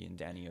Danzy and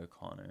Danny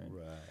O'Connor, and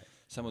Right.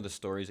 some of the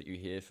stories that you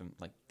hear from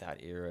like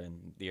that era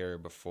and the era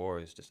before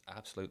is just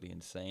absolutely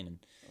insane.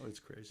 And Oh, it's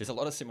crazy. there's a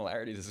lot of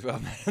similarities as well,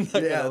 man. I'm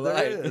not Yeah, gonna there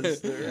lie.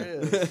 is. There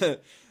is.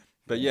 But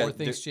The yeah, more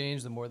things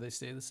change, the more they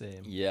stay the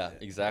same. yeah,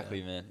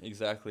 exactly, man,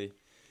 exactly.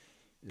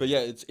 But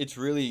yeah, it's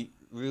really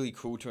really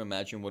cool to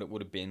imagine what it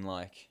would have been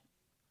like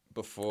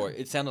before.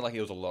 It sounded like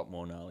it was a lot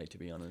more gnarly, to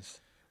be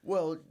honest.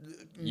 Well,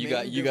 You main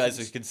guys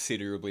are difference-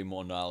 considerably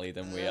more gnarly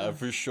than we are,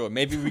 for sure.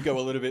 Maybe we go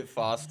a little bit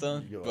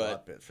faster, You go a but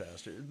lot bit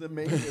faster. The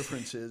main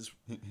difference is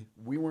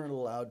we weren't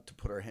allowed to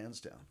put our hands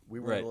down. We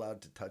weren't Right.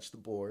 allowed to touch the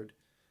board.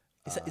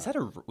 was that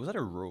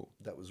a rule?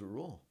 That was a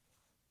rule.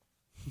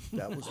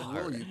 That was a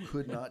rule. You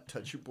could not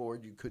touch your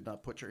board. You could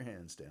not put your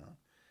hands down.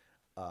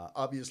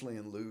 Obviously,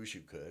 in luge,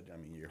 you could. I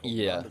mean, you're holding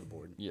Yeah, onto the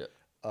board. yeah,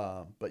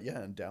 But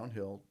yeah, in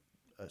downhill,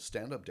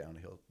 stand-up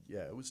downhill,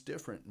 yeah, it was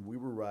different. And we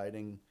were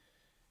riding,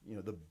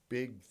 the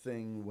big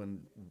thing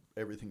when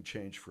everything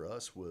changed for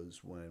us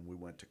was when we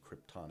went to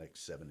Kryptonic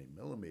 70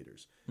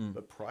 millimeters.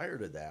 But prior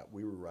to that,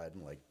 we were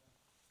riding like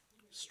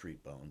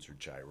street bones or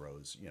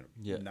gyros,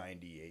 Yeah.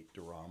 98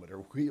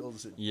 durometer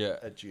wheels at, Yeah.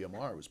 at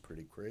GMR. It was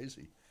pretty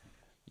crazy.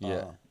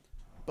 yeah.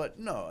 But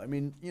no, I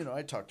mean,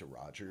 I talked to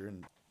Roger,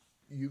 and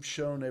you've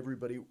shown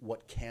everybody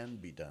what can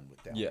be done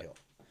with downhill.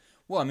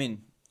 Well, I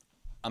mean,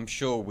 I'm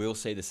sure we'll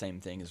say the same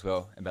thing as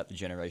well about the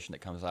generation that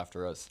comes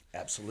after us.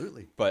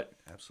 Absolutely. But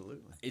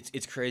Absolutely.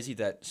 it's crazy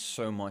that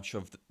so much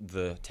of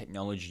the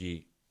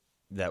technology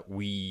that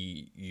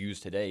we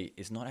use today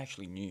is not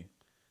actually new.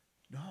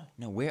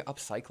 No, we're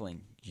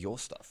upcycling your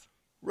stuff.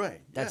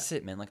 Right. That's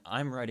it, man. Like,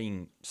 I'm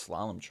riding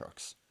slalom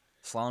trucks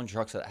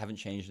that haven't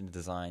changed in the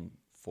design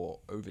for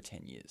over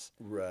 10 years.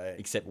 Right.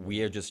 Except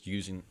we are just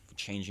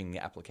changing the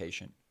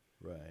application.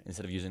 Right.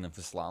 Instead of using them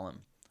for slalom,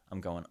 I'm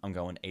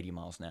going 80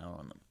 miles an hour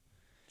on them.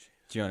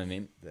 Do you know what I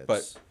mean?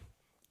 That's- But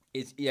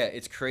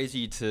it's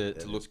crazy to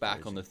That look is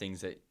back on crazy. the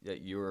things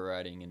that you were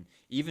riding, and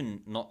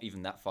even not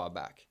even that far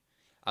back.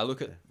 I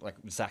look at like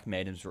Zach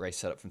Madem's race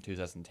setup from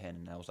 2010,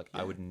 and I was like,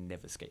 I would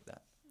never skate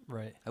that.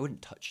 Right. I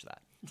wouldn't touch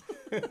that.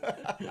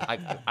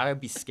 I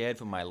would be scared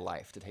for my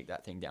life to take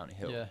that thing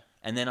downhill. Yeah.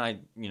 And then I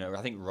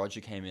think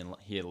Roger came in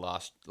here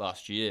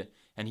last year,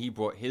 and he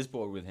brought his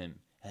board with him,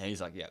 and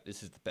he's like, yeah,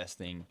 this is the best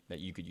thing that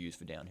you could use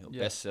for downhill.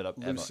 Yeah. Best setup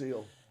ever.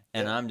 Lucille.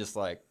 And I'm just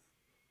like,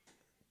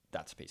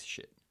 that's a piece of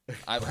shit.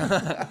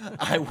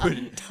 I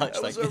wouldn't touch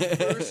That was like our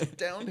first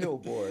downhill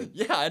board.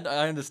 Yeah,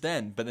 I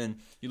understand. But then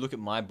you look at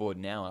my board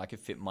now, and I could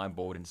fit my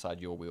board inside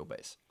your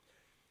wheelbase.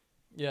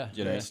 Yeah.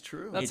 You know? That's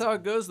true. That's how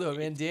it goes, though,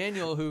 man.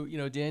 Daniel,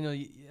 Daniel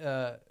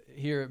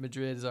here at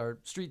Madrid is our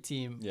street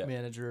team Yeah.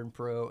 manager and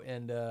pro,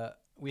 and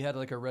we had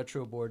like a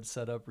retro board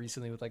set up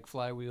recently with like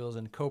flywheels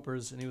and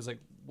copers, and he was like,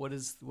 "What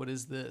is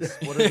this?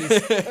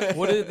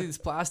 What are these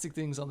plastic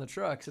things on the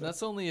trucks?" And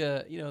that's only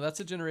that's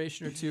a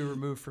generation or two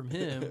removed from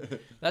him.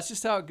 That's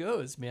just how it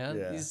goes, man.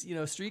 Yeah. These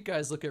street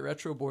guys look at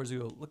retro boards and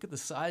go, "Look at the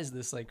size of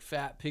this like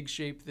fat pig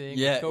shaped thing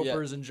Yeah, with yeah.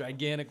 copers and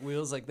gigantic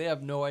wheels." Like they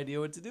have no idea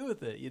what to do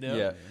with it,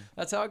 Yeah.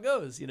 That's how it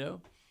goes,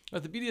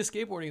 But the beauty of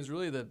skateboarding is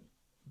really the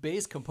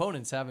base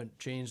components haven't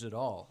changed at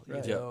all,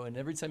 Right. And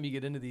every time you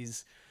get into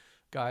these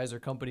guys or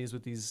companies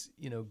with these,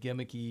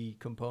 gimmicky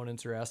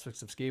components or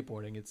aspects of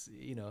skateboarding, it's,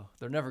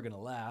 they're never going to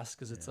last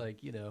because it's like,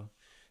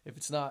 if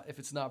it's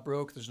not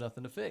broke, there's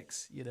nothing to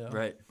fix,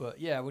 Right.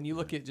 But yeah, when you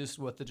look at just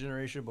what the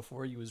generation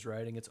before you was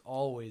riding, it's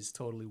always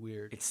totally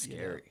weird. It's you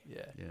know? scary.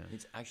 Yeah. Yeah.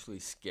 It's actually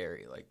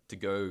scary. Like, to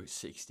go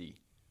 60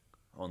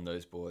 on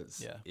those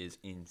boards Yeah. is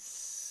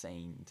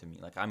insane to me.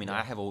 Like, I mean,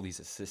 I have all these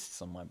assists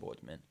on my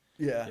board, man.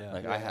 Yeah. Yeah.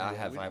 Like Yeah,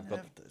 I've we got didn't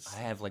have this. I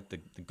have like the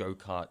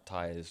go-kart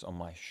tires on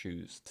my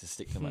shoes to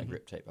stick to my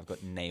grip tape. I've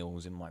got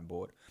nails in my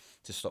board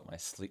to stop my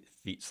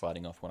feet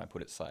sliding off when I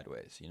put it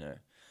sideways,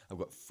 I've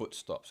got foot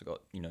stops. I've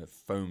got,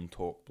 foam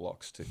torque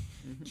blocks to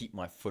keep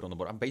my foot on the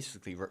board. I'm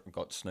basically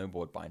got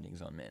snowboard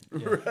bindings on, man.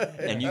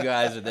 And you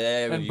guys are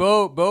there. And you-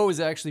 Bo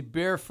was actually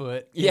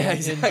barefoot. Yeah, in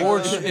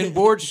exactly. in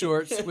board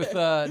shorts with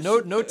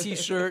no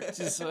t-shirt.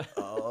 Just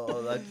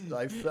Oh,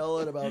 I fell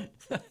at about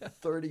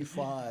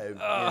 35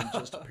 in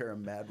just a pair of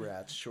Mad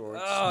Rats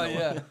shorts. oh no,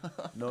 yeah,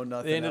 No,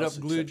 nothing they ended up else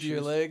glued except to your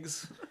shoes.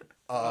 legs.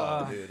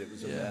 Oh, dude, it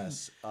was a Yeah.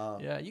 mess.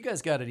 Yeah, you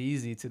guys got it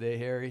easy today,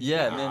 Harry.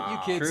 Yeah, man. You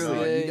kids Truly.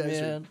 today, you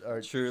guys man.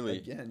 are Truly.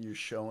 again, you're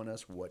showing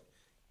us what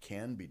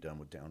can be done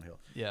with downhill.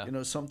 Yeah.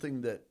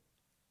 Something that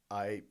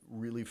I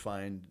really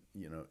find,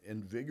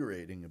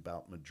 invigorating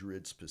about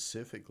Madrid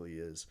specifically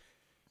is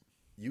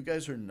you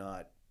guys are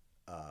not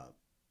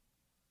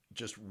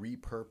just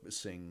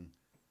repurposing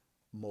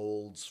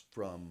molds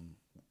from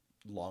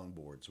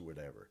longboards or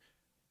whatever.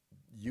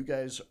 You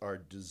guys are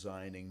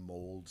designing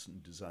molds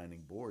and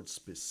designing boards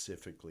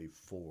specifically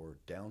for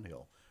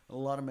downhill. And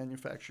a lot of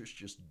manufacturers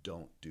just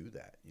don't do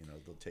that. You know,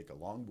 they'll take a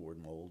longboard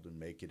mold and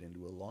make it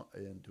into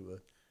a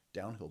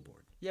downhill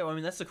board. Yeah, well, I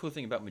mean, that's the cool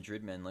thing about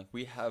Madrid, man. Like,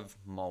 we have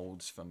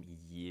molds from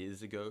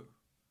years ago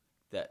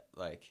that,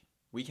 like,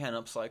 we can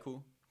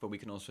upcycle, but we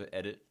can also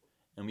edit,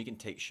 and we can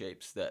take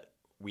shapes that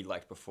we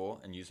liked before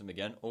and use them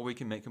again, or we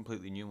can make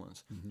completely new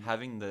ones. Mm-hmm.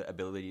 Having the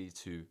ability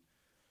to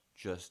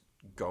just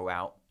go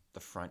out the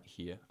front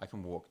here, I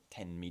can walk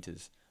 10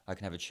 meters. I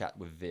can have a chat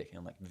with Vic, and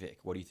I'm like, Vic,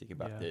 what do you think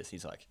about this?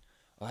 He's like,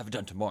 I'll have it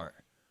done tomorrow.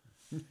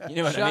 You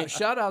know what I mean?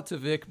 Shout out to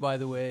Vic, by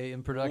the way,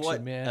 in production,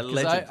 What man. a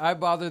Because legend. I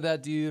bother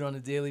that dude on a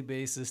daily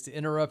basis to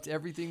interrupt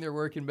everything they're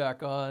working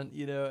back on,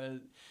 you know,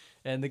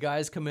 and the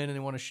guys come in and they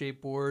want to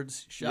shape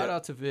boards. Shout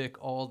out to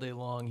Vic all day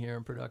long here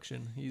in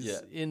production. He's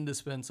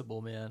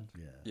indispensable, man.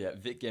 Yeah,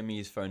 Vic gave me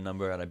his phone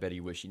number, and I bet he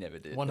wish he never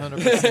did.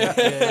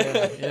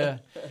 100%. Yeah.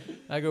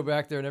 I go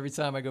back there, and every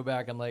time I go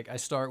back, I'm like, I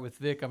start with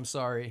Vic, I'm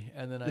sorry,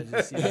 and then I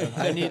just,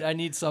 I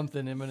need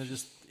something. I'm gonna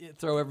just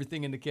throw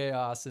everything into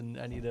chaos, and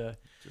I need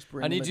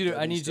you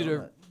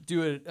to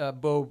do a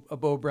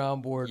Bo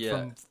Brown board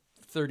from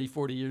 30,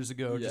 40 years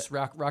ago. Just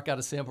rock out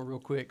a sample real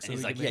quick. So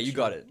he's like, can make you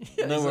got it.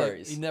 No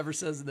worries. He never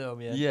says no,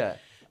 man. Yeah.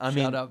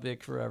 Shout out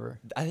Vic forever.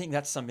 I think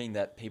that's something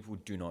that people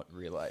do not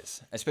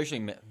realize,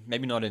 especially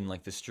maybe not in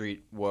like the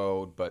street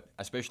world, but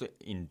especially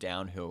in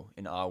downhill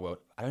in our world.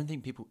 I don't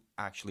think people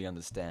actually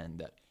understand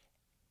that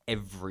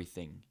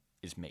everything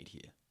is made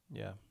here.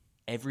 Yeah.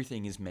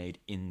 Everything is made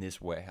in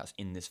this warehouse,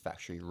 in this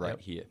factory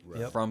here,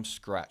 Yep. from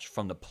scratch,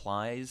 from the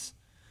plies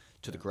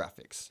to the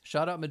graphics.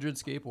 Shout out Madrid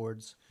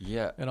Skateboards.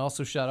 Yeah. And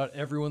also shout out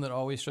everyone that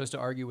always tries to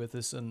argue with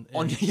us and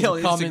On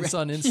comments Instagram.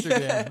 on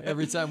Instagram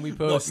every time we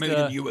post. Not made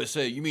in the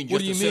USA. You mean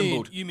What just do you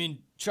assembled? mean? You mean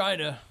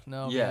China?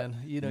 No, Yeah.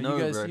 man. You know,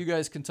 No, bro. you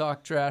guys can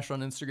talk trash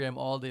on Instagram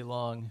all day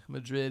long.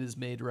 Madrid is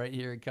made right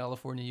here in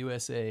California,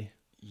 USA.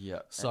 Yeah.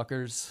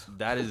 Suckers.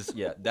 That is,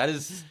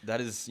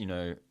 you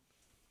know,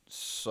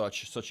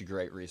 such a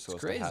great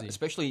resource to have, crazy.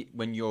 especially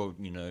when you're,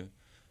 you know,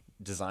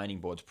 designing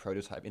boards, the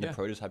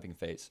prototyping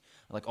phase.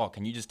 Like, oh,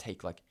 can you just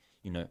take like,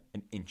 you know,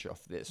 an inch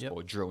off this,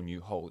 or drill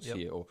new holes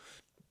here, or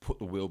put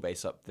the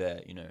wheelbase up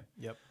there, you know.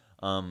 Yep.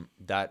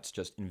 That's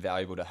just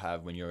invaluable to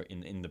have when you're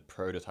in the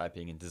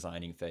prototyping and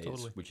designing phase,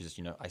 Totally. which is,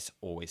 you know, I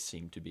always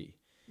seem to be.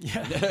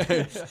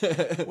 Yeah.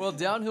 Well,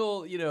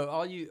 downhill, you know,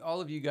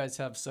 all of you guys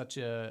have such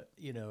a,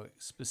 you know,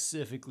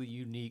 specifically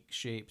unique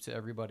shape to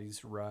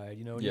everybody's ride.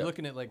 You know, when you're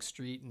looking at like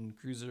street and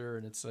cruiser,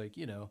 and it's like,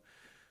 you know,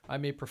 I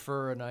may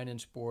prefer a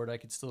 9-inch board. I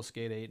could still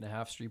skate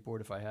 8.5 street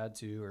board if I had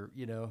to, or,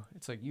 you know,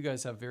 it's like you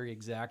guys have very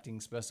exacting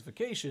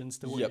specifications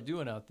to what you're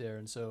doing out there.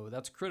 And so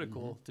that's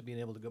critical to being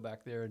able to go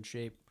back there and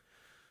shape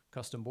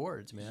custom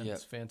boards, man.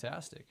 It's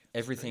fantastic.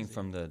 Everything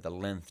from the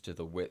length to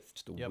the width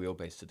to the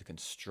wheelbase to the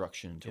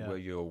construction to where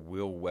your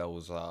wheel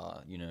wells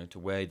are, you know, to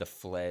where the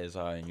flares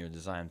are in your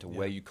design, to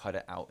where you cut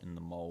it out in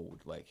the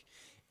mold. Like,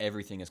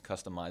 everything is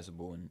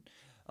customizable.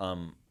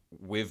 And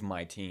with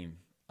my team,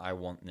 I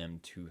want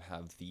them to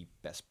have the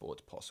best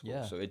boards possible.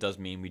 Yeah. So it does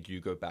mean we do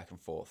go back and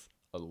forth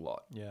a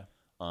lot. Yeah.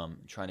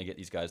 Trying to get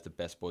these guys the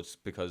best boards,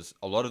 because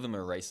a lot of them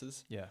are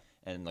racers. Yeah.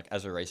 And like,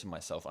 as a racer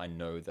myself, I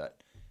know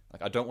that,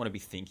 like, I don't want to be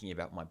thinking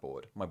about my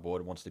board. My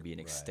board wants to be an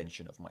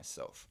extension of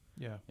myself.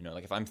 Yeah. You know,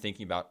 like if I'm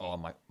thinking about, oh,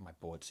 my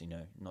board's, you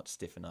know, not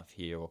stiff enough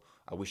here, or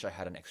I wish I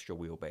had an extra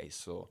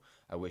wheelbase, or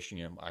I wish,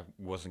 you know, I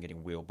wasn't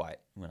getting wheel bite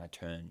when I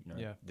turn, you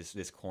know,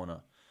 this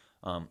corner.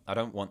 I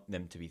don't want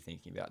them to be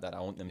thinking about that. I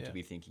want them to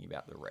be thinking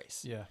about the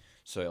race. Yeah.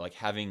 So like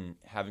having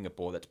a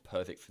board that's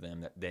perfect for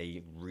them, that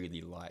they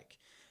really like,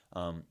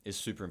 is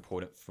super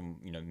important from,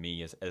 you know,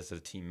 me as a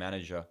team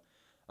manager,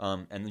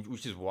 and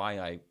which is why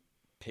I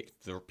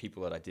picked the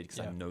people that I did, because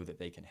I know that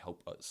they can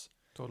help us.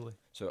 Totally.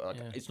 So like,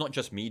 it's not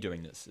just me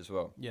doing this as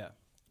well. Yeah.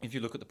 If you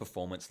look at the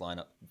performance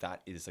lineup,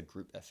 that is a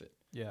group effort.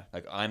 Yeah.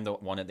 Like, I'm the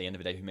one at the end of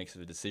the day who makes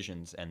the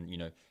decisions and, you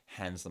know,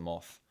 hands them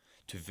off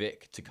to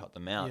Vic to cut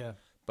them out. Yeah.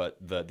 But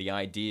the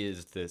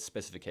ideas, the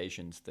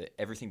specifications,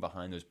 everything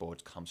behind those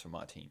boards comes from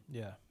our team.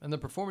 Yeah. And the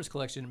performance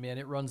collection, man,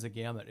 it runs the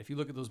gamut. If you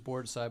look at those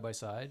boards side by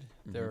side,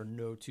 there are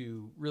no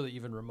two really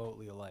even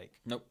remotely alike.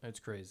 Nope. It's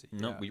crazy.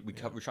 No, Yeah.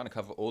 we're trying to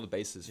cover all the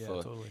bases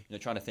for, totally. you know,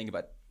 trying to think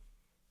about,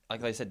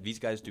 like I said, these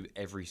guys do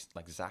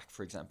like Zach,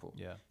 for example.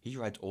 Yeah. He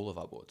rides all of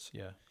our boards.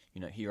 Yeah.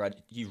 You know,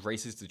 he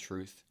races the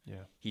truth.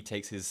 Yeah. He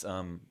takes his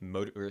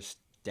motorist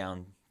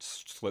down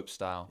slope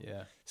style.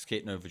 Yeah.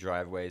 Skating over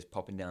driveways,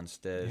 popping down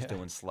stairs,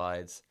 doing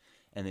slides.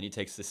 And then he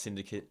takes the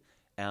syndicate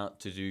out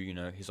to do, you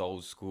know, his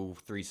old school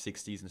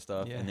 360s and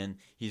stuff. Yeah. And then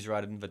he's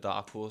riding the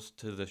dark horse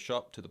to the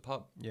shop, to the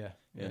pub. Yeah.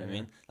 You know what I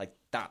mean? Like,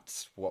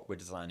 that's what we're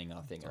designing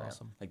our thing around.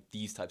 awesome. Like,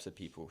 these types of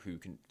people who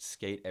can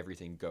skate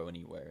everything, go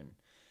anywhere.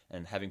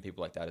 And having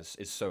people like that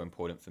is so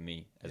important for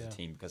me as a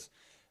team, because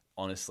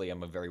honestly,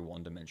 I'm a very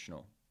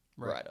one-dimensional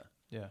rider.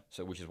 Yeah.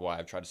 So, which is why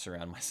I've tried to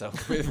surround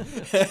myself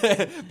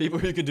with people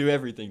who can do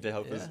everything to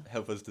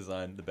help us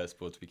design the best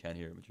boards we can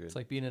here at Madrid. It's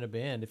like being in a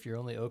band. If you're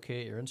only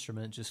okay at your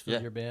instrument, just fill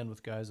your band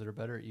with guys that are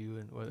better at you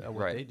and what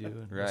they do,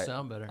 and they'll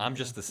sound better. I'm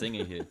just the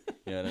singer here.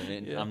 You know what I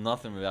mean? Yeah. I'm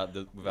nothing without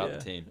the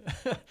team.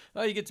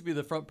 Oh, you get to be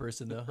the front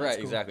person though. That's Right,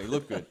 cool. exactly.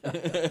 Look good.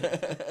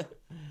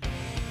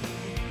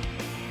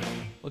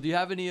 Well, do you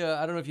have any?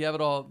 I don't know if you have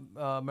it all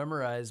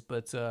memorized,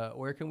 but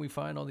where can we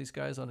find all these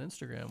guys on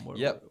Instagram?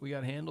 We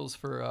got handles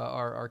for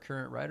our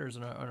current riders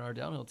on our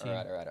downhill team.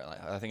 All right.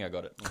 I think I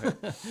got it.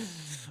 Okay.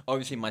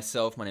 Obviously,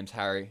 myself. My name's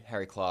Harry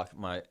Clarke.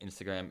 My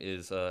Instagram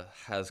is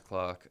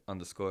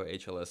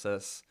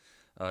 #HasClarke_HLSS.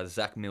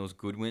 Zach Mills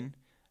Goodwin.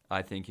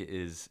 I think it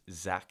is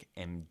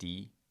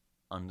ZachMD_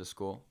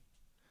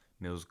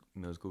 Mills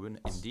Goodwin.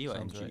 MD or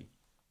Sounds MG? right.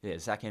 Yeah,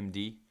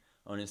 ZachMD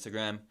on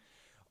Instagram.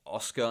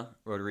 Oscar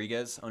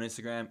Rodriguez on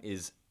Instagram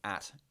is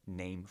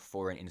 @name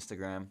for an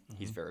Instagram.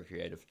 He's very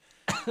creative.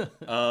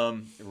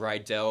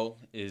 Rydell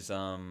is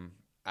I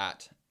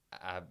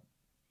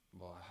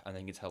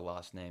think it's her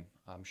last name.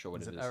 I'm sure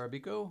what it is.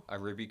 Arabico?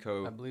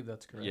 Arabico. I believe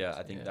that's correct. Yeah,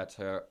 I think that's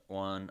her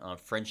one.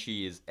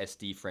 Frenchie is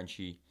SD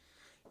Frenchie.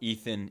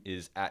 Ethan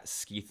is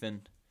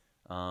 @Skeethan.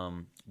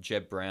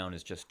 Jeb Brown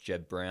is just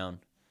Jeb Brown.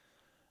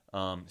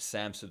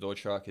 Sam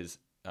Sidorchuk is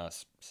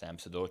Sam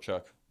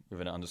Sidorchuk with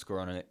an underscore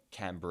on it.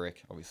 Cam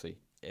Brick, obviously,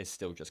 is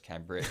still just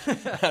Cam Brick.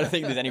 I don't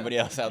think there's anybody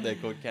else out there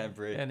called Cam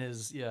Brick. And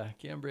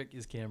Cambrick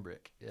is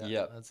Cambrick. Yeah,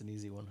 Yep. That's an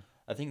easy one.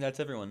 I think that's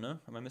everyone, no?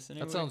 Am I missing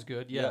anyone? That sounds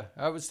good. Yeah.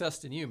 I was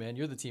testing you, man.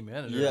 You're the team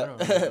manager. Yeah. I don't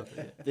know about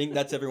that. I think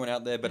that's everyone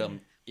out there, but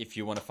if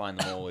you want to find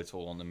them all, it's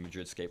all on the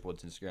Madrid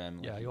Skateboards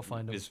Instagram. Yeah, you'll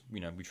find them.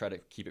 We try to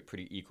keep it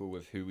pretty equal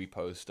with who we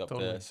post up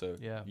Totally. there, so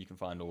Yeah. you can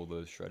find all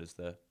those shredders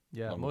there.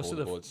 Yeah, on most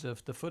of boards.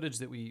 the footage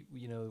that we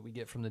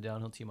get from the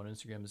downhill team on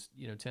Instagram is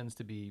tends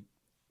to be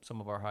some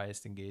of our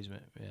highest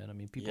engagement, man. I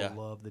mean, people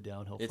love the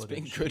downhill It's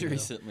footage. been good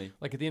recently.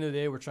 Like at the end of the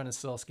day, we're trying to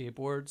sell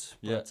skateboards,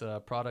 Yeah.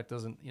 but product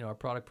doesn't. Our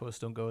product posts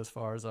don't go as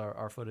far as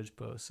our footage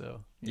posts.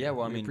 So Yeah,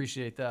 well, I we mean,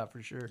 appreciate that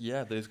for sure.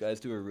 Yeah, those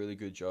guys do a really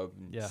good job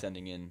in Yeah.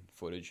 sending in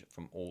footage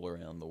from all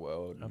around the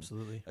world. and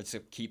Absolutely.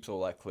 It keeps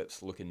all our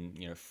clips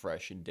looking,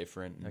 fresh and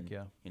different. And, Heck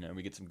yeah.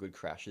 we get some good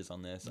crashes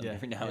on there. So Yeah.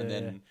 every now and Yeah,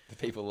 then, the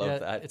people love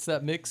that. It's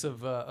that mix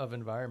of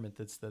environment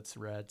that's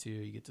rad too.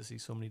 You get to see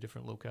so many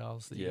different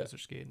locales that you guys are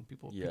skating.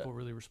 People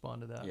really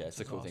respond to that. Yeah, it's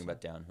the which is cool thing awesome. about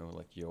downhill.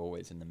 Like, you're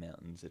always in the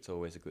mountains. It's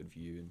always a good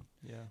view. And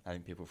Yeah. I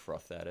think people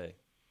froth that, eh?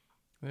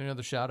 Any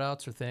other shout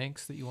outs or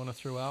thanks that you want to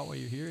throw out while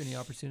you're here? Any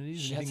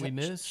opportunities? Anything we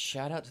missed?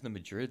 Shout out to the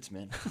Madrids,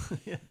 man.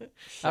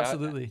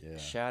 Absolutely. Yeah.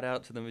 Shout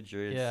out to the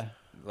Madrids. Yeah.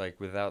 Like,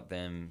 without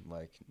them,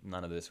 like,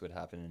 none of this would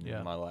happen. And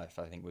Yeah. my life,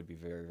 I think, would be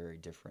very, very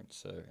different.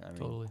 So, I mean,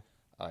 Totally.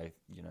 I,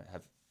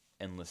 have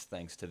endless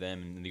thanks to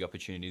them and the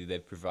opportunity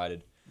they've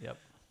provided. Yep.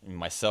 And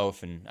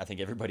myself and I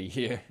think everybody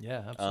here.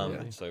 Yeah,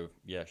 absolutely. So,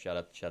 yeah, shout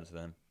out to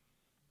them.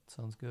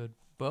 Sounds good.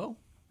 Bo,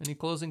 any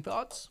closing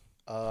thoughts?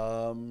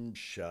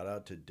 Shout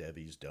out to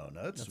Debbie's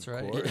Donuts. That's of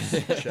right. course.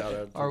 Shout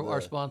out to Our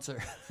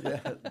sponsor.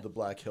 the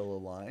Black Hill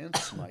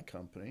Alliance, my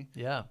company.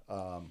 Yeah.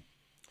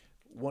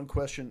 One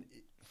question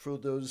for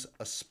those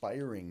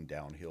aspiring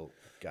downhill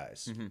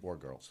guys or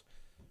girls: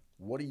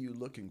 what are you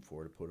looking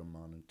for to put them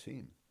on a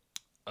team?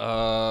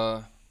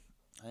 I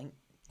think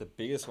the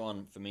biggest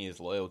one for me is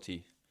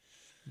loyalty.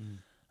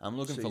 I'm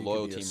looking for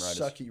loyal team riders.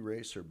 Sucky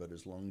racer, but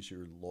as long as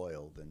you're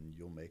loyal, then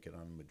you'll make it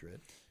on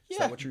Madrid. Is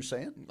Yeah. that what you're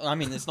saying? I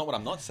mean, it's not what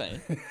I'm not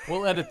saying.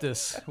 We'll edit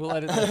this.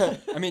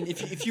 I mean,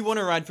 if you want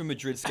to ride for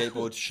Madrid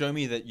skateboards, show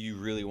me that you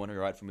really want to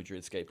ride for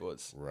Madrid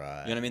skateboards.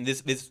 Right. You know what I mean?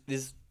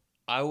 This.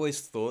 I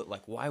always thought,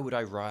 like, why would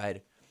I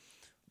ride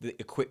the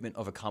equipment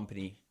of a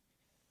company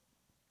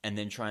and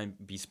then try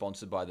and be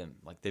sponsored by them?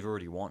 Like, they've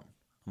already won.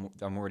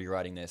 I'm already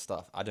riding their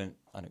stuff. I don't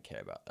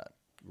care about that.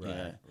 Right. You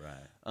know?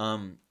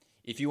 Right.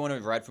 If you want to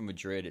ride for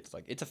Madrid, it's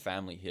like, it's a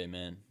family here,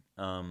 man.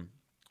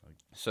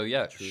 So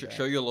yeah,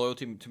 show your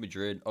loyalty to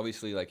Madrid.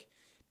 Obviously, like,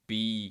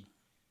 be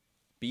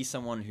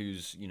someone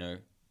who's,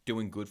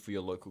 doing good for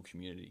your local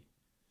community.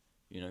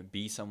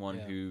 Be someone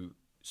who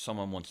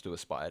someone wants to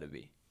aspire to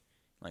be.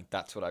 Like,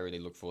 that's what I really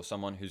look for.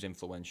 Someone who's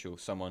influential,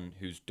 someone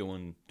who's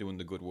doing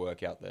the good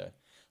work out there.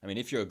 I mean,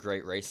 if you're a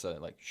great racer,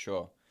 like,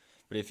 sure.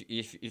 But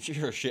if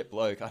you're a shit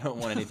bloke, I don't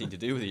want anything to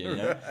do with you,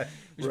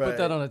 We should put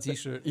that on a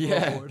t-shirt.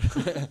 Yeah.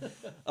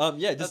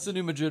 That's the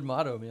new Madrid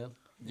motto, man.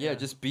 Yeah,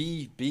 just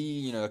be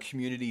a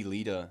community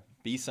leader.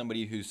 Be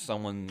somebody who's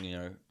someone,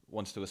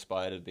 wants to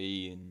aspire to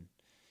be,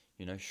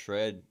 and,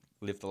 shred,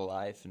 live the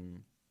life,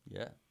 and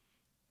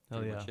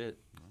Hell yeah. much it.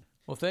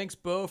 Well, thanks,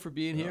 Bo, for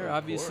being here. of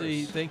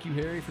Obviously, course. thank you,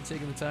 Harry, for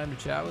taking the time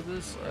to chat with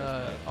us.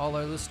 All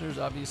our listeners,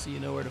 obviously, you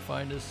know where to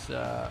find us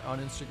on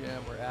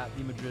Instagram. We're at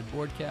the Madrid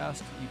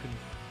Boardcast. You can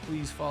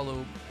please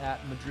follow at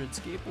Madrid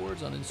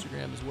Skateboards on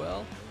Instagram as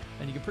well.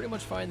 And you can pretty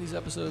much find these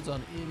episodes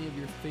on any of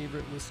your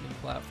favorite listening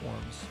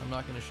platforms. I'm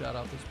not going to shout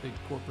out those big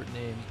corporate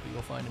names, but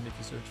you'll find them if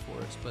you search for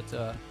us.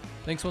 But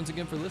thanks once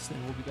again for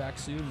listening. We'll be back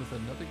soon with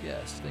another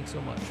guest. Thanks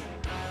so much.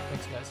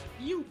 Thanks, guys.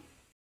 You.